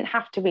people didn't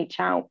have to reach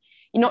out.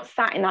 You're not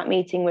sat in that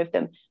meeting with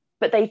them,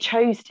 but they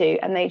chose to,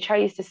 and they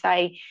chose to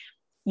say,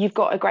 you've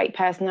got a great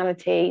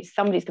personality,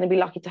 somebody's going to be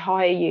lucky to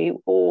hire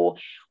you, or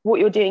what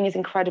you're doing is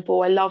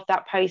incredible, I love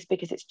that post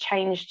because it's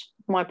changed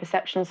my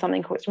perception of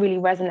something, or it's really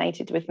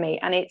resonated with me.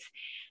 And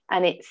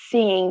it's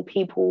seeing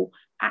people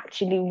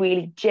actually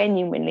really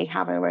genuinely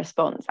having a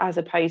response, as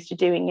opposed to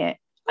doing it,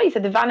 like you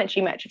said, the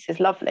vanity metrics is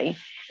lovely,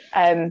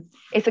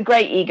 it's a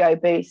great ego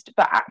boost,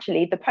 but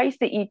actually the posts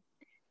that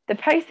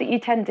you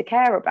tend to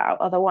care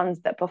about are the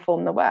ones that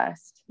perform the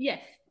worst.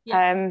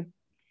 And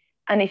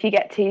if you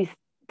get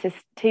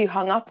too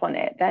hung up on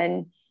it,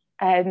 then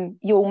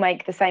you'll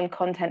make the same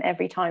content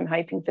every time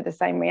hoping for the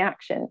same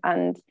reaction,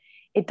 and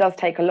it does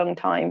take a long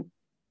time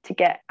to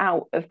get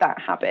out of that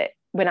habit,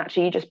 when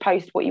actually you just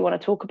post what you want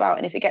to talk about,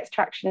 and if it gets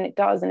traction it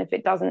does, and if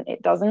it doesn't,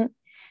 it doesn't.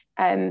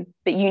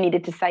 But you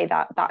needed to say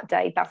that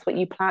day, that's what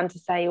you planned to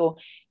say, or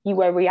you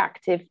were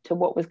reactive to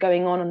what was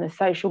going on the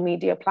social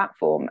media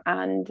platform,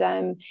 and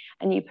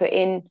you put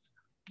in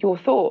your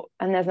thought,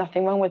 and there's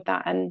nothing wrong with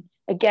that. And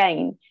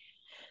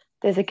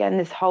there's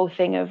this whole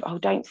thing of, oh,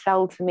 don't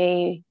sell to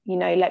me, you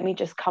know, let me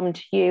just come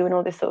to you and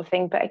all this sort of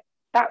thing. But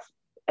that's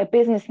a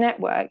business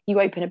network. You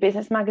open a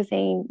business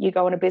magazine, you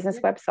go on a business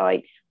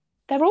website,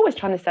 they're always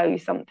trying to sell you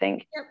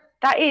something.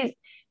 That is,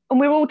 and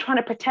we're all trying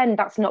to pretend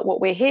that's not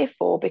what we're here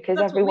for, because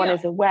that's everyone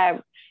is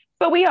aware,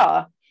 but we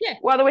are.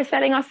 Whether we're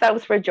selling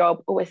ourselves for a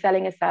job or we're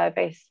selling a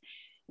service,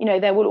 you know,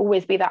 there will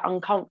always be that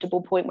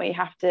uncomfortable point where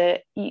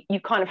you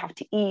kind of have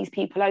to ease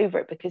people over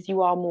it, because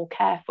you are more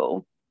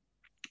careful,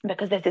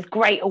 because there's this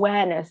great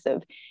awareness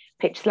of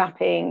pitch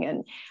slapping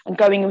and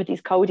going in with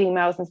these cold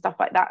emails and stuff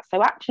like that.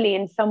 So actually,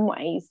 in some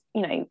ways,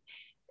 you know,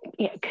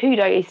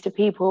 kudos to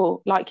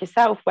people like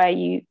yourself, where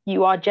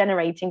you are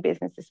generating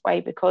business this way,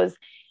 because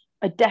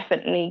I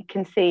definitely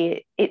can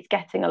see it's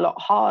getting a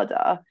lot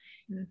harder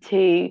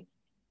to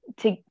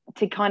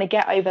kind of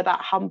get over that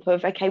hump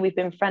of, okay, we've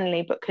been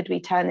friendly, but could we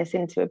turn this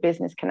into a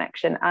business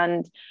connection?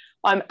 And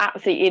I'm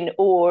absolutely in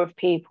awe of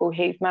people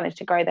who've managed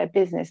to grow their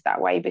business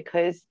that way,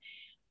 because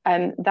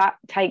that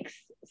takes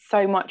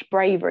so much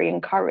bravery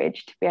and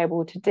courage to be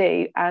able to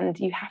do, and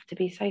you have to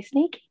be so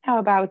sneaky now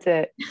about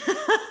it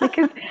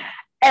because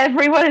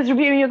everyone is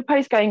reviewing your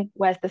post going,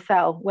 where's the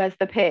sell, where's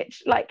the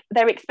pitch? Like,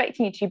 they're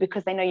expecting you to,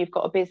 because they know you've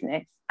got a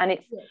business. And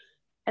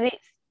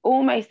it's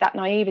almost that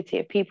naivety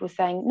of people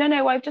saying,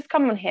 no, I've just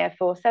come on here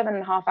for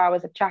 7.5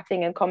 hours of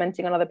chatting and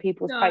commenting on other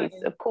people's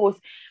posts. Of course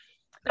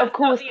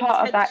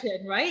part of that,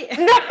 right?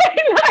 No,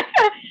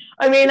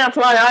 I mean, that's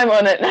why I'm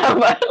on it now,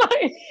 but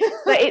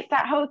it's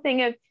that whole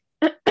thing of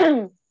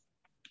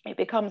it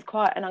becomes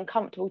quite an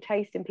uncomfortable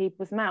taste in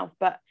people's mouth.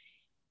 But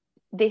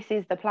this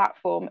is the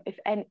platform,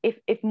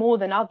 if more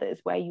than others,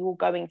 where you're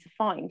going to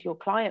find your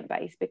client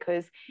base,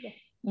 because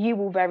you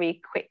will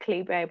very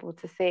quickly be able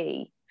to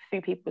see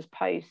through people's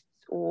posts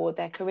or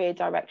their career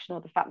direction,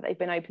 or the fact that they've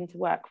been open to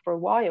work for a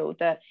while,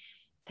 that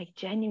they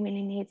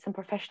genuinely need some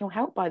professional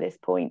help by this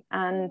point.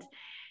 And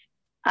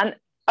I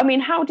mean,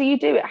 how do you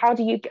do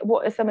it?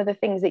 What are some of the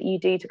things that you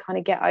do to kind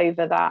of get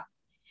over that?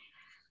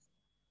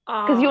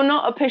 Because you're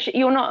not a pushy,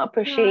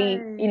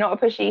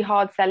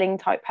 hard selling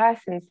type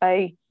person.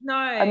 So no,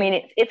 I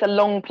mean, it's a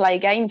long play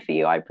game for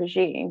you, I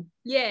presume.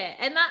 Yeah,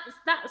 and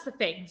that's the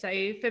thing.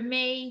 So for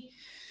me,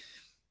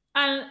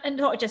 and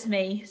not just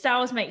me,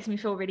 sales makes me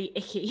feel really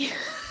icky.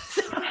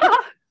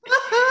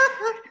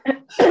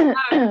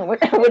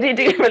 What do you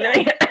do for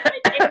me?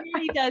 It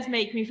really does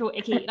make me feel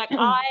icky. Like,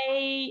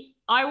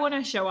 I want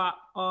to show up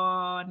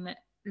on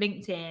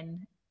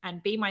LinkedIn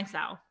and be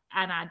myself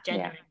and add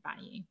genuine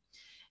value.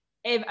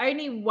 If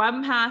only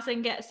one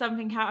person gets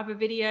something out of a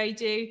video I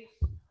do,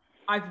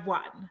 I've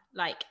won.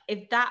 Like,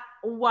 if that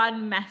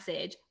one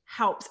message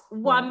helps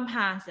one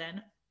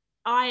person,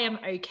 I am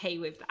okay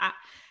with that.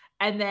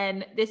 And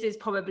then this is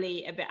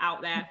probably a bit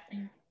out there.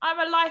 I'm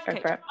a life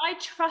coach. I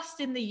trust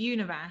in the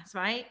universe,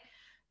 right?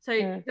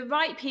 So the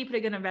right people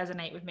are going to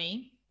resonate with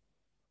me.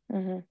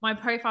 My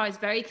profile is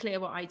very clear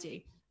what I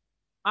do.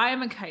 I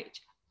am a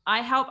coach.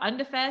 I help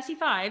under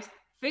 35s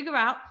figure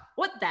out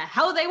what the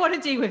hell they want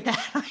to do with their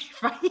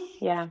life, right?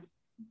 Yeah.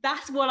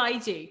 That's what I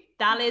do.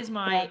 That is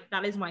my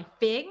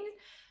thing.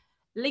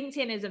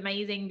 LinkedIn is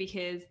amazing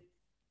because,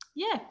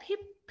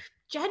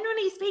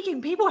 generally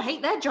speaking, people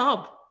hate their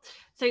job.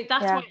 So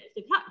that's why it's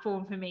the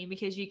platform for me,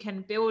 because you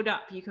can build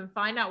up, you can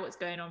find out what's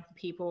going on for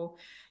people.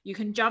 You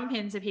can jump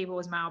into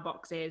people's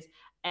mailboxes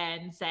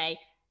and say,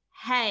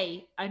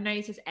 hey, I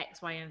noticed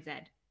X, Y, and Z.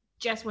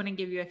 Just want to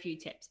give you a few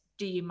tips.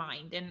 Do you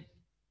mind? And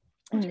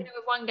you know,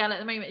 with one girl at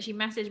the moment, she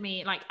messaged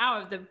me like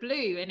out of the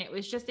blue, and it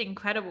was just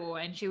incredible.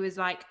 And she was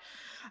like,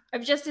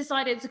 I've just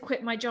decided to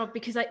quit my job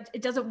because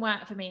it doesn't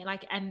work for me.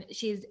 Like, and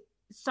she's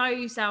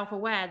so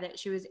self-aware that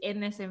she was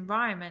in this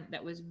environment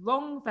that was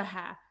wrong for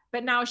her,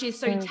 but now she's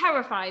so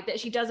terrified that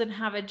she doesn't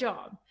have a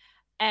job.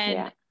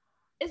 And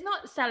it's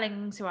not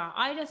selling to her.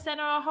 I just sent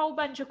her a whole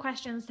bunch of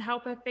questions to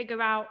help her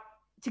figure out,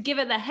 to give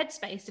her the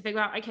headspace to figure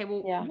out, okay,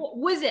 well, what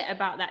was it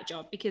about that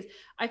job? Because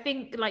I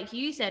think, like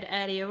you said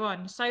earlier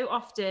on, so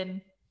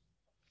often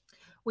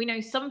we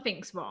know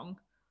something's wrong,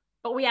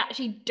 but we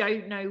actually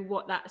don't know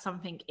what that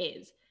something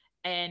is.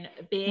 And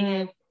being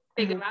able to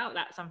figure out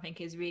that something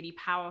is really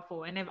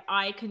powerful. And if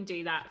I can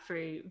do that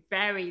through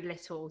very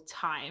little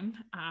time,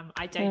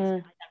 I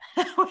don't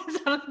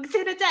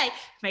in a day. It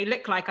may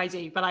look like I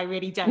do, but I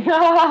really don't.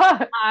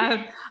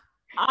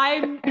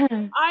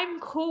 I'm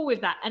cool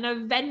with that. And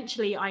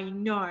eventually I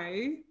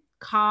know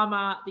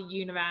karma, the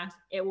universe,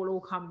 it will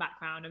all come back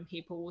round and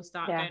people will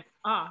start going,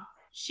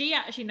 she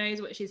actually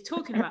knows what she's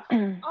talking about. You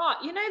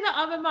know, the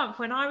other month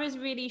when I was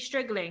really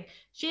struggling,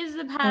 she's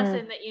the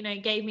person that, you know,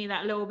 gave me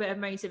that little bit of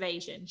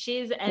motivation.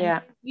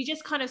 You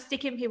just kind of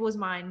stick in people's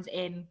minds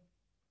in,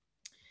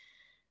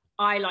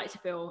 I like to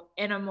feel,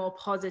 in a more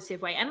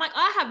positive way. And like,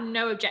 I have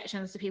no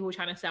objections to people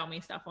trying to sell me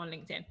stuff on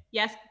LinkedIn.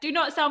 Yes, do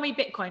not sell me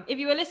Bitcoin. If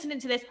you are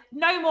listening to this,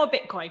 no more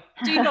Bitcoin.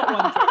 Do not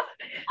want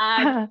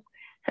it.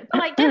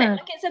 But I get it.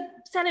 Like, it's a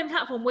selling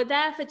platform. We're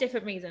there for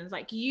different reasons.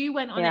 Like, you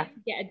went on it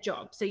to get a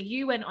job. So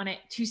you went on it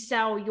to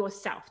sell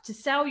yourself, to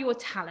sell your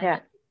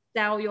talent,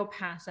 sell your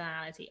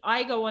personality.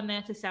 I go on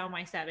there to sell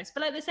my service.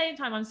 But at the same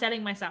time, I'm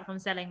selling myself. I'm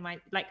selling my,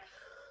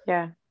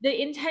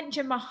 the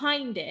intention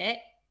behind it,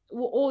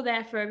 we're all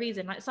there for a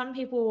reason. Like, some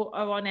people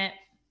are on it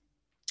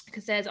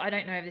because I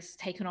don't know if this is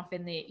taken off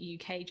in the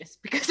UK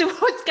just because of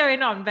what's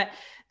going on, but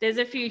there's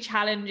a few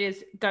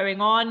challenges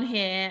going on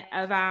here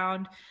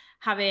around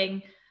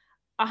having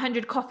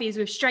 100 coffees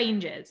with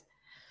strangers.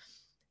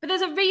 But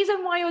there's a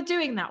reason why you're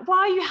doing that. Why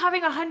are you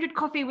having 100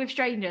 coffee with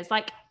strangers?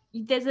 Like,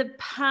 there's a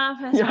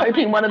purpose. You're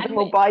hoping one of them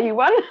will buy you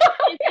one.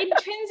 It's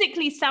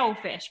intrinsically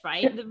selfish,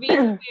 right? The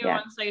reason we're Yeah.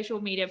 on social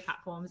media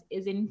platforms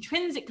is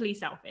intrinsically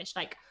selfish.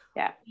 Like,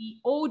 Yeah. we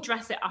all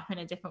dress it up in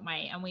a different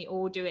way, and we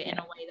all do it in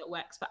a way that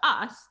works for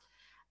us.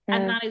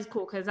 And that is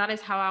cool, because that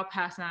is how our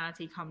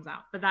personality comes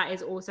out. But that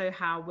is also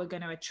how we're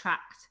going to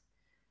attract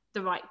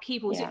the right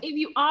people. Yeah. So if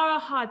you are a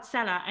hard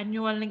seller and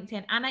you're on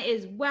LinkedIn and it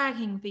is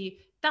working for you,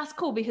 that's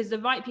cool, because the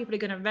right people are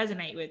going to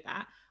resonate with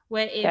that.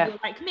 Where if you're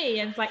like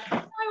me and it's like, no,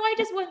 I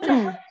just want to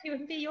help you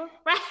and be your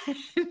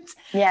friend.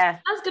 Yeah.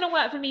 That's going to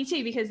work for me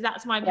too, because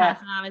that's my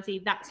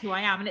personality. That's who I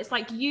am. And it's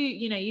like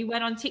you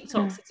went on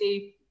TikTok to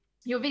do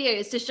your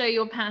videos to show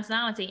your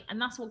personality. And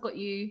that's what got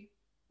you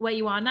where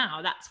you are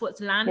now. That's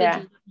what's landed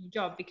you in your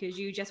job, because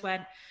you just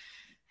went,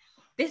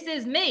 this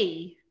is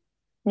me.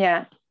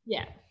 Yeah.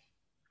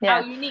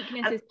 Our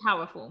uniqueness is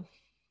powerful.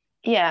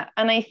 Yeah.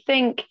 And I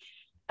think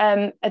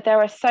there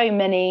are so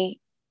many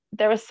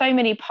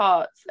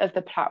parts of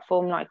the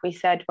platform, like we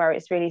said, where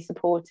it's really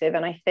supportive.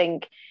 And I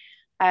think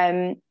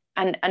and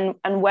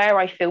where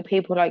I feel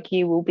people like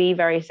you will be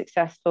very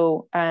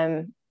successful,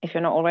 if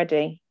you're not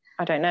already,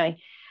 I don't know.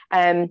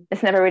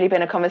 It's never really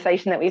been a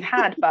conversation that we've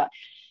had, but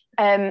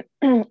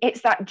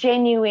it's that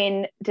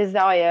genuine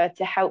desire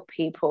to help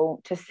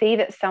people, to see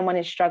that someone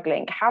is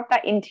struggling, have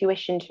that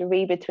intuition to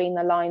read between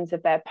the lines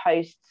of their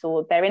posts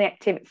or their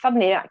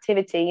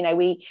inactivity. You know,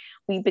 we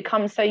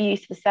become so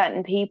used to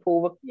certain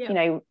people, you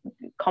know,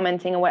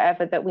 commenting or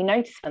whatever, that we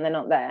notice when they're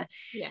not there.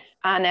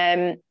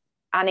 And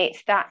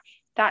it's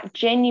that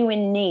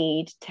genuine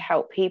need to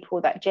help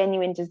people, that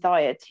genuine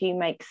desire to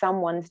make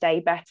someone's day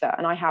better.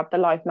 And I have the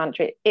life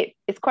mantra.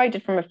 It's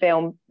quoted from a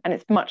film and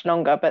it's much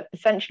longer, but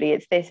essentially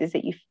it's this, is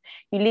that you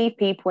leave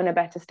people in a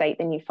better state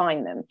than you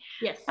find them.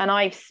 And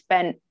I've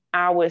spent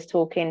hours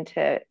talking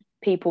to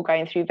people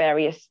going through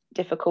various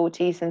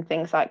difficulties and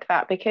things like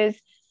that, because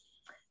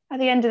at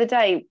the end of the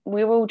day,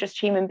 we're all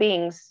just human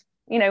beings,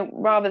 you know,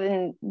 rather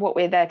than what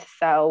we're there to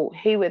sell,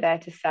 who we're there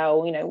to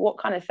sell, you know, what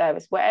kind of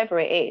service, whatever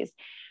it is.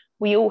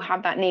 We all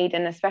have that need,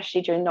 and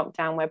especially during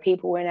lockdown, where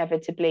people were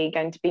inevitably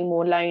going to be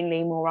more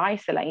lonely, more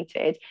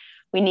isolated,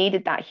 we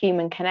needed that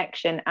human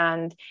connection.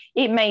 And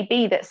it may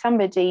be that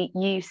somebody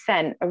you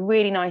sent a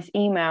really nice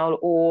email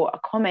or a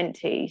comment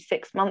to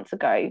 6 months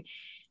ago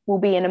will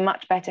be in a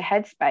much better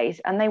headspace,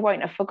 and they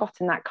won't have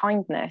forgotten that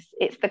kindness.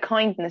 It's the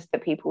kindness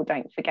that people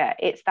don't forget.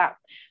 It's that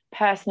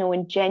personal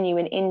and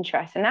genuine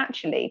interest. And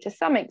actually, to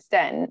some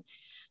extent,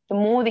 the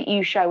more that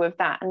you show of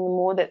that, and the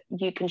more that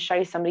you can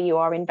show somebody you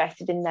are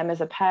invested in them as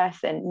a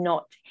person,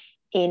 not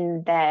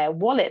in their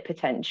wallet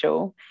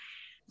potential,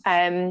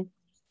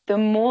 the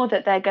more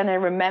that they're going to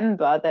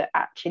remember that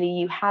actually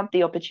you had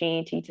the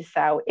opportunity to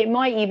sell. It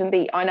might even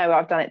be, I know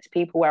I've done it to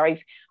people where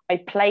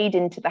I've played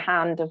into the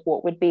hand of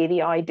what would be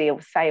the ideal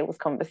sales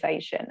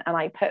conversation, and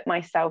I put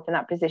myself in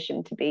that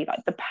position to be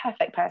like the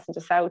perfect person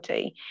to sell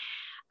to.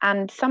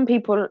 And some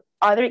people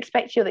either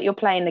expect you that you're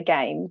playing the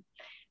game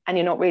and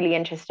you're not really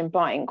interested in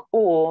buying,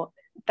 or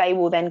they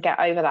will then get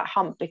over that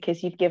hump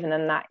because you've given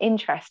them that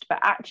interest. But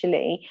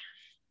actually,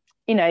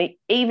 you know,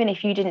 even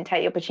if you didn't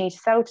take the opportunity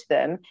to sell to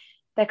them,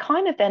 they're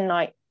kind of then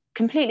like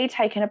completely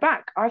taken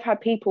aback. I've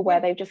had people where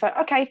they've just like,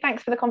 okay,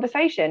 thanks for the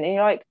conversation. And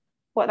you're like,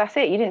 what, that's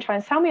it? You didn't try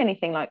and sell me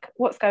anything? Like,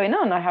 what's going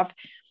on? I have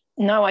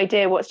no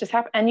idea what's just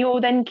happened. And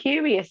you're then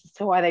curious as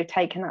to why they've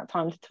taken that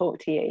time to talk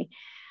to you.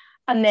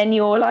 And then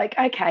you're like,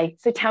 okay,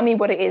 so tell me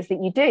what it is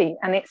that you do.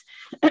 And it's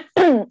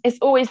it's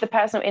always the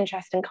personal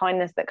interest and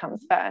kindness that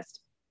comes first.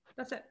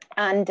 That's it.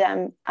 And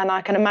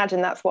I can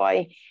imagine that's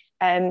why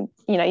you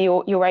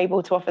know, you're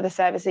able to offer the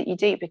service that you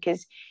do,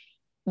 because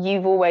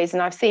you've always,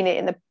 and I've seen it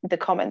in the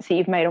comments that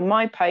you've made on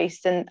my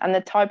post, and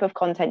the type of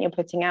content you're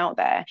putting out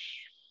there,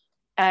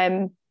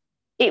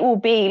 it will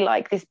be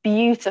like this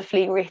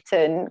beautifully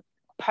written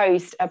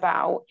post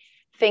about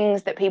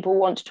things that people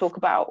want to talk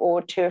about or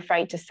too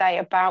afraid to say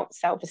about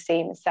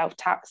self-esteem and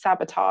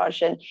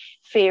self-sabotage and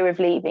fear of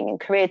leaving and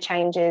career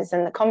changes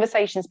and the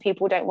conversations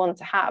people don't want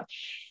to have.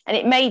 And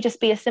it may just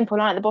be a simple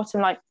line at the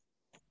bottom, like,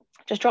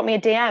 just drop me a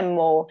DM,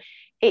 or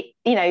it,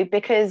 you know,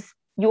 because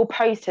your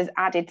post has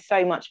added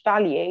so much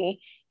value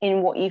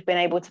in what you've been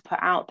able to put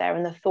out there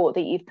and the thought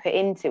that you've put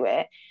into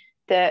it,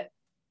 that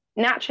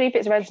naturally, if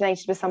it's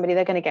resonated with somebody,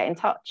 they're going to get in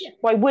touch.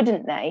 Why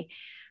wouldn't they?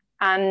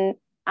 And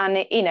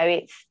it, you know,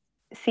 it's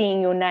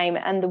seeing your name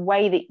and the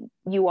way that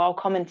you are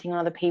commenting on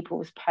other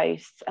people's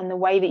posts and the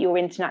way that you're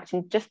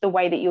interacting, just the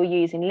way that you're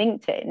using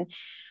LinkedIn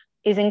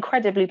is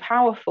incredibly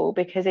powerful,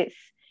 because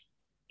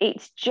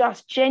it's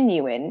just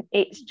genuine.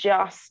 It's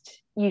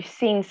just, you've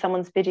seen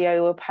someone's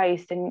video or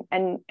post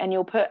and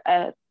you'll put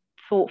a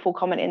thoughtful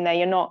comment in there.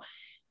 You're not,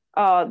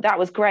 oh, that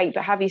was great,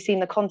 but have you seen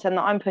the content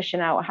that I'm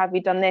pushing out, or have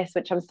you done this,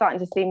 which I'm starting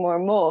to see more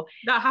and more.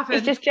 That happens.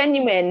 It's just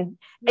genuine.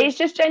 It's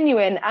just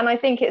genuine, and I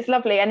think it's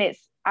lovely.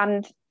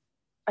 And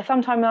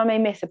sometimes I may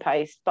miss a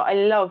post, but I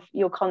love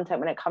your content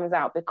when it comes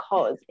out,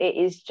 because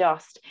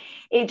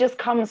it just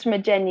comes from a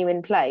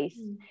genuine place.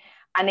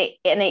 and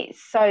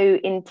it's so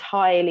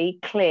entirely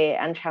clear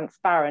and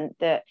transparent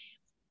that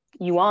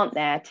you aren't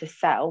there to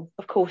sell.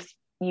 Of course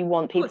you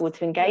want people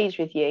to engage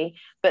with you,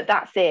 but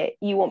that's it.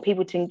 You want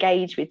people to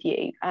engage with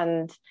you,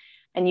 and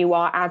you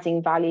are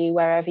adding value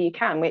wherever you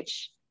can,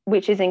 which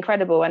is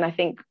incredible. And I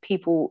think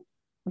people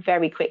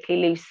very quickly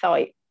lose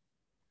sight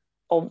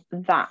of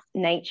that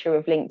nature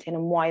of LinkedIn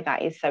and why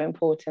that is so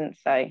important.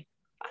 So I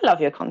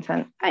love your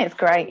content. I think it's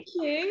great. Thank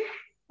you.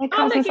 It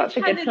comes from such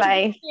a good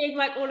place. Being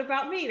like all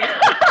about me.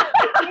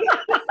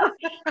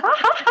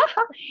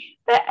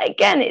 But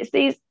again, it's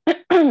these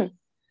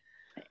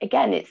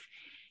again,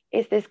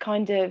 it's this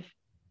kind of,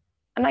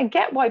 and I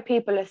get why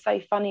people are so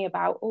funny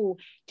about, oh,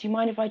 do you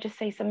mind if I just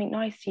say something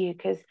nice to you?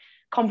 Because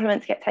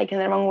compliments get taken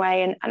the wrong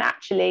way. And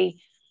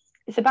actually,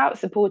 it's about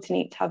supporting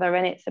each other.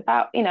 And it's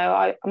about,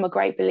 I'm a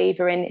great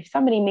believer in, if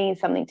somebody means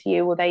something to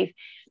you, or they've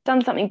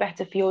done something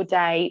better for your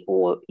day,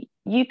 or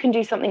you can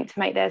do something to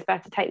make theirs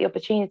better, take the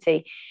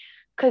opportunity.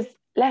 Because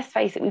let's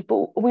face it, we've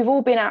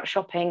all been out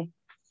shopping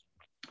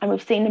and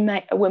we've seen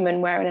a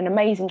woman wearing an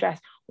amazing dress,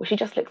 or she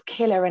just looks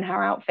killer in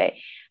her outfit.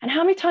 And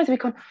how many times have we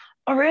gone,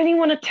 I really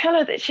want to tell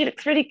her that she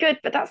looks really good,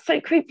 but that's so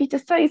creepy to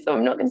say, so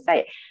I'm not going to say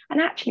it. And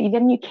actually,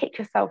 then you kick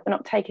yourself for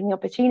not taking the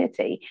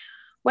opportunity.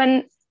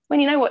 When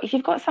you know what, if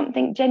you've got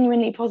something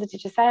genuinely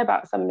positive to say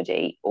about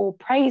somebody, or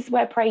praise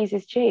where praise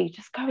is due,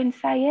 just go and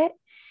say it,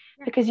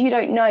 because you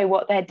don't know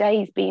what their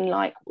day's been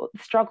like, what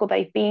the struggle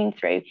they've been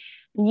through.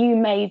 You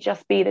may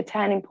just be the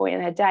turning point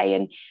in their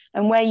day.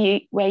 And where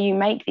you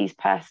make these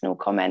personal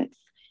comments,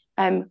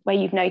 where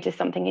you've noticed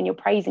something and you're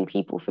praising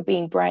people for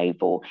being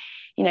brave, or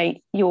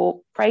you're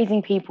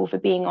praising people for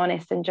being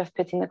honest and just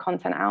putting the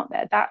content out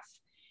there,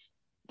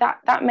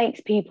 that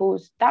makes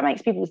people's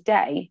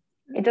day.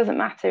 It doesn't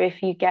matter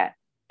if you get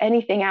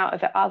anything out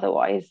of it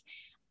otherwise,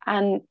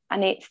 and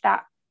it's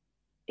that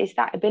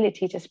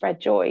ability to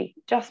spread joy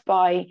just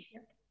by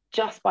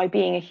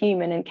being a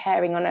human and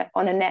caring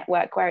on a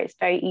network where it's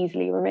very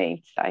easily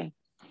removed. So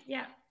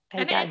yeah,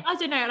 and I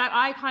don't know, like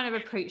I kind of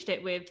approached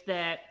it with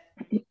the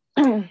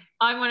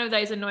I'm one of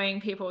those annoying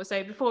people.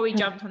 So before we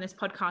jumped on this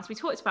podcast, we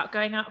talked about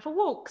going out for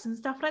walks and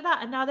stuff like that.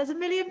 And now there's a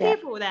million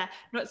people there.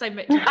 Not so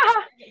much. The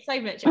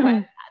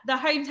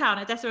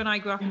hometown, Odessa and I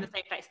grew up in the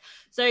same place.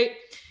 So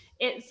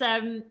it's,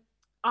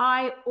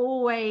 I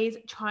always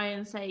try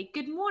and say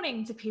good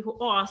morning to people,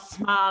 or I'll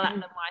smile at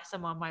them while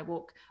I'm on my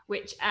walk,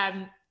 which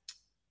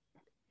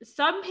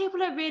some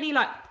people are really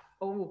like,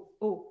 oh,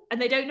 and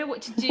they don't know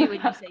what to do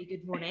when you say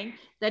good morning.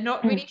 They're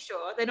not really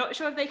sure. They're not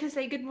sure if they can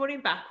say good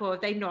morning back, or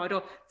if they nod,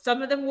 or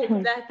some of them walk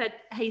with their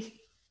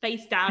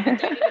face down and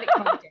don't even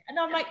acknowledge it. And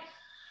I'm like,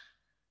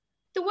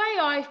 the way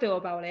I feel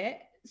about it,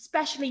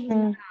 especially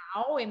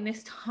now in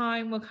this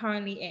time we're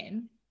currently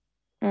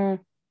in,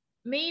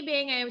 me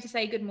being able to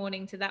say good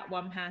morning to that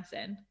one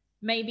person,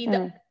 maybe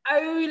the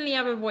only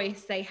other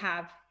voice they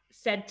have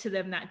said to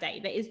them that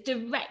day that is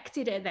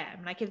directed at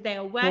them, like if they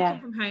are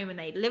working from home and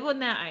they live on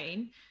their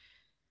own,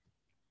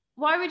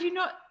 why would you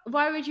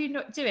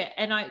not do it?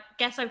 And I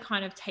guess I've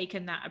kind of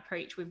taken that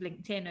approach with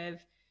LinkedIn of,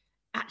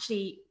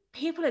 actually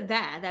people are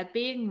there, they're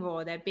being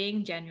raw, they're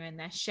being genuine,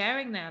 they're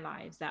sharing their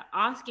lives, they're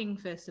asking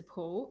for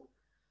support.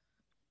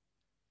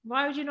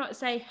 Why would you not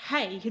say,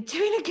 hey, you're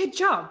doing a good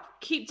job,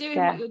 keep doing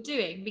what you're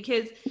doing?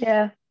 Because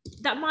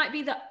that might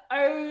be the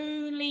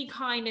only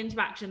kind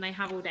interaction they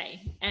have all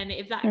day, and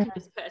if that can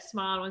just put a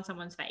smile on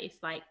someone's face,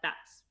 like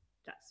that's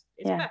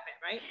perfect,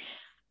 right?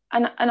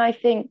 And I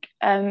think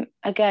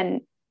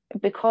again,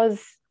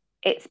 because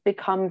it's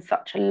become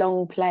such a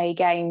long play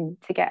game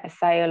to get a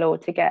sale or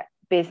to get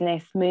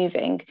business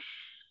moving,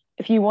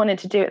 if you wanted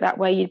to do it that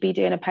way, you'd be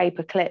doing a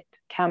pay-per-click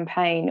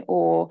campaign,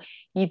 or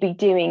you'd be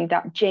doing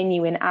that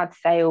genuine ad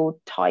sale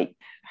type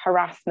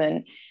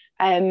harassment,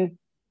 but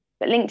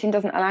LinkedIn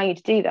doesn't allow you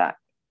to do that.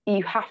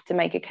 You have to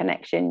make a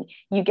connection.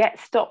 You get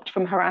stopped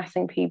from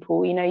harassing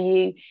people.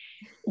 You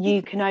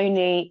can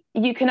only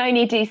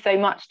do so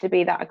much to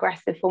be that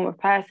aggressive form of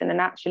person,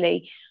 and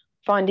actually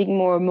finding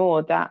more and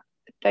more that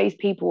those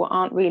people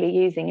aren't really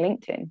using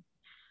LinkedIn,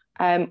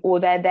 or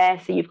they're there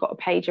so you've got a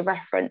page of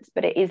reference,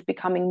 but it is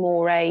becoming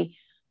more a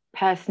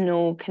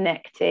personal,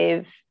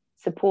 connective,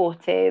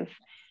 supportive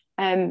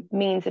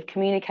means of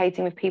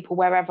communicating with people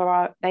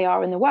wherever they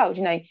are in the world.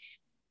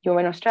 You're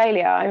in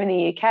Australia, I'm in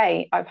the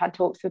UK, I've had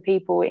talks with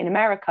people in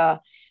America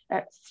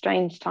at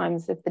strange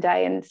times of the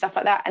day and stuff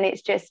like that, and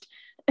it's just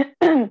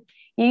you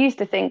used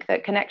to think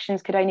that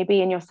connections could only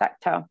be in your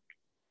sector,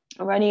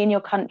 or only in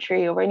your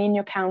country, or only in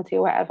your county,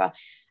 or whatever.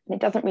 And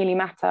it doesn't really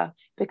matter,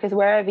 because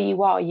wherever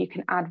you are, you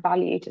can add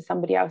value to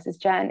somebody else's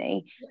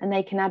journey, and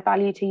they can add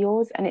value to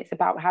yours. And it's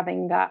about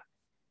having that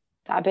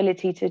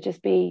ability to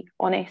just be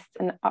honest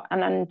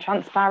and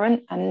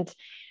transparent, and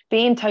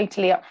being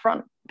totally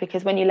upfront.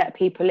 Because when you let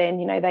people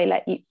in, they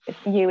let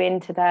you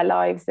into their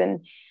lives,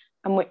 and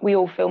we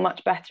all feel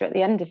much better at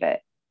the end of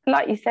it.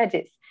 Like you said,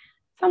 it's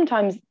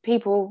sometimes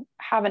people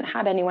haven't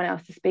had anyone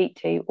else to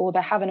speak to, or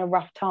they're having a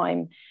rough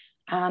time,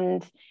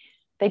 and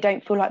they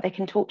don't feel like they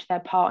can talk to their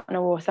partner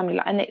or somebody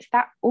and it's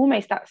that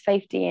almost that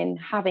safety in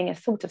having a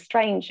sort of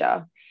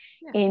stranger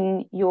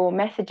in your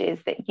messages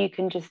that you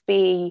can just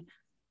be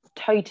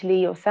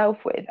totally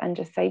yourself with and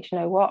just say, do you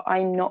know what,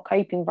 I'm not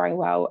coping very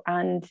well.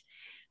 And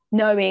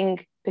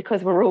knowing,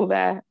 because we're all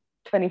there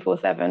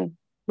 24/7,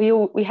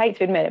 we hate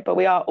to admit it, but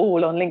we are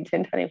all on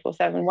LinkedIn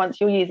 24/7. Once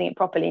you're using it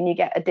properly and you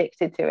get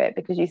addicted to it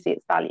because you see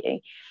its value.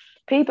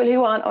 People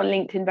who aren't on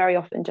LinkedIn very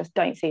often just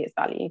don't see its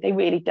value. They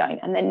really don't.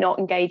 And they're not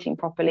engaging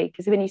properly,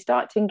 because when you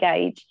start to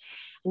engage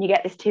and you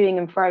get this toing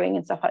and froing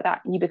and stuff like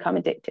that, you become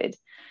addicted.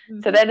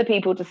 Mm-hmm. So they're the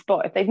people to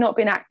spot. If they've not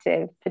been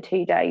active for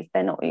 2 days,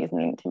 they're not using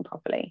LinkedIn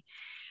properly.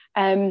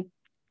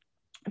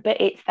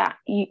 But it's that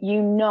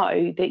you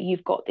know that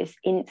you've got this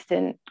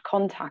instant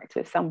contact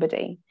with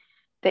somebody,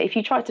 that if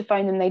you tried to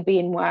phone them, they'd be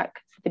in work,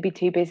 so they'd be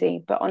too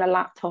busy. But on a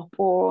laptop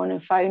or on a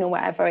phone or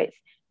whatever, it's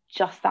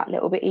just that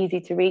little bit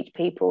easy to reach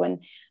people, and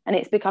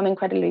it's become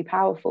incredibly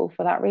powerful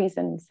for that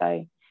reason.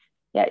 So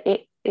yeah,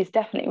 it is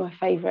definitely my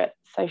favorite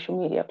social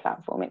media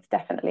platform. It's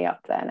definitely up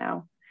there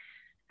now.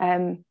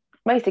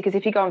 Mostly because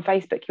if you go on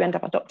Facebook, you end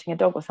up adopting a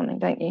dog or something,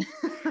 don't you?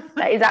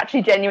 That is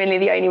actually genuinely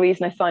the only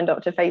reason I signed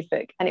up to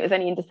Facebook. And it was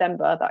only in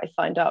December that I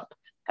signed up.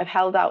 I've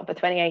held out for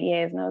 28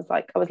 years, and I was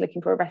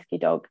looking for a rescue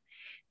dog.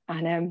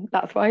 And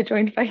that's why I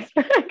joined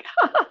Facebook.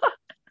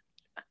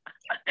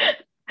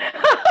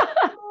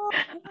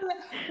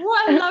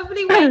 What a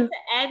lovely way to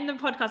end the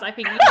podcast. I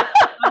think you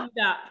summed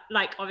up,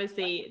 like,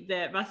 obviously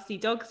the Rusty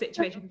dog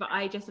situation, but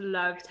I just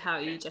loved how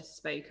you just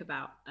spoke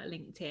about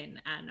LinkedIn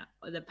and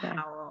the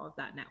power of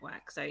that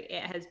network. So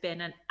it has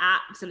been an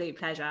absolute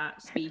pleasure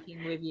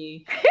speaking with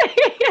you.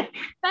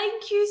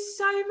 Thank you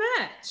so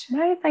much.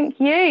 No, thank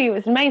you. It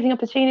was an amazing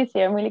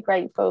opportunity. I'm really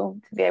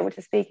grateful to be able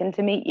to speak and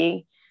to meet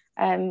you,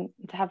 to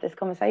have this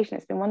conversation.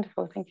 It's been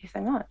wonderful. Thank you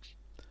so much.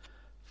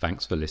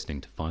 Thanks for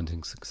listening to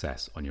Finding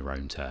Success on Your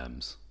Own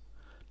Terms.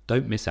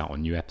 Don't miss out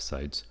on new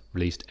episodes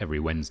released every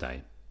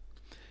Wednesday.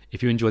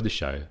 If you enjoyed the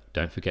show,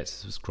 don't forget to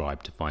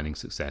subscribe to Finding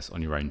Success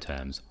on Your Own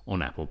Terms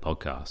on Apple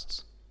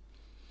Podcasts.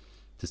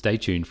 To stay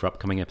tuned for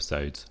upcoming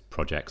episodes,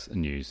 projects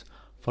and news,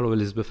 follow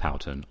Elizabeth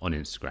Houghton on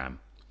Instagram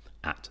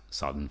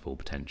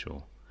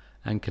 @SuddenFullPotential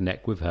and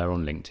connect with her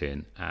on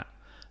LinkedIn at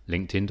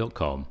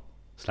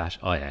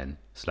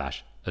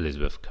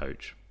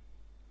linkedin.com/in/ElizabethCoach.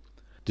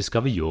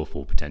 Discover your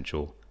full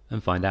potential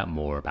and find out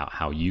more about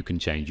how you can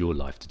change your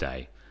life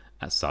today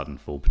at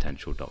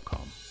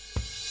suddenfullpotential.com.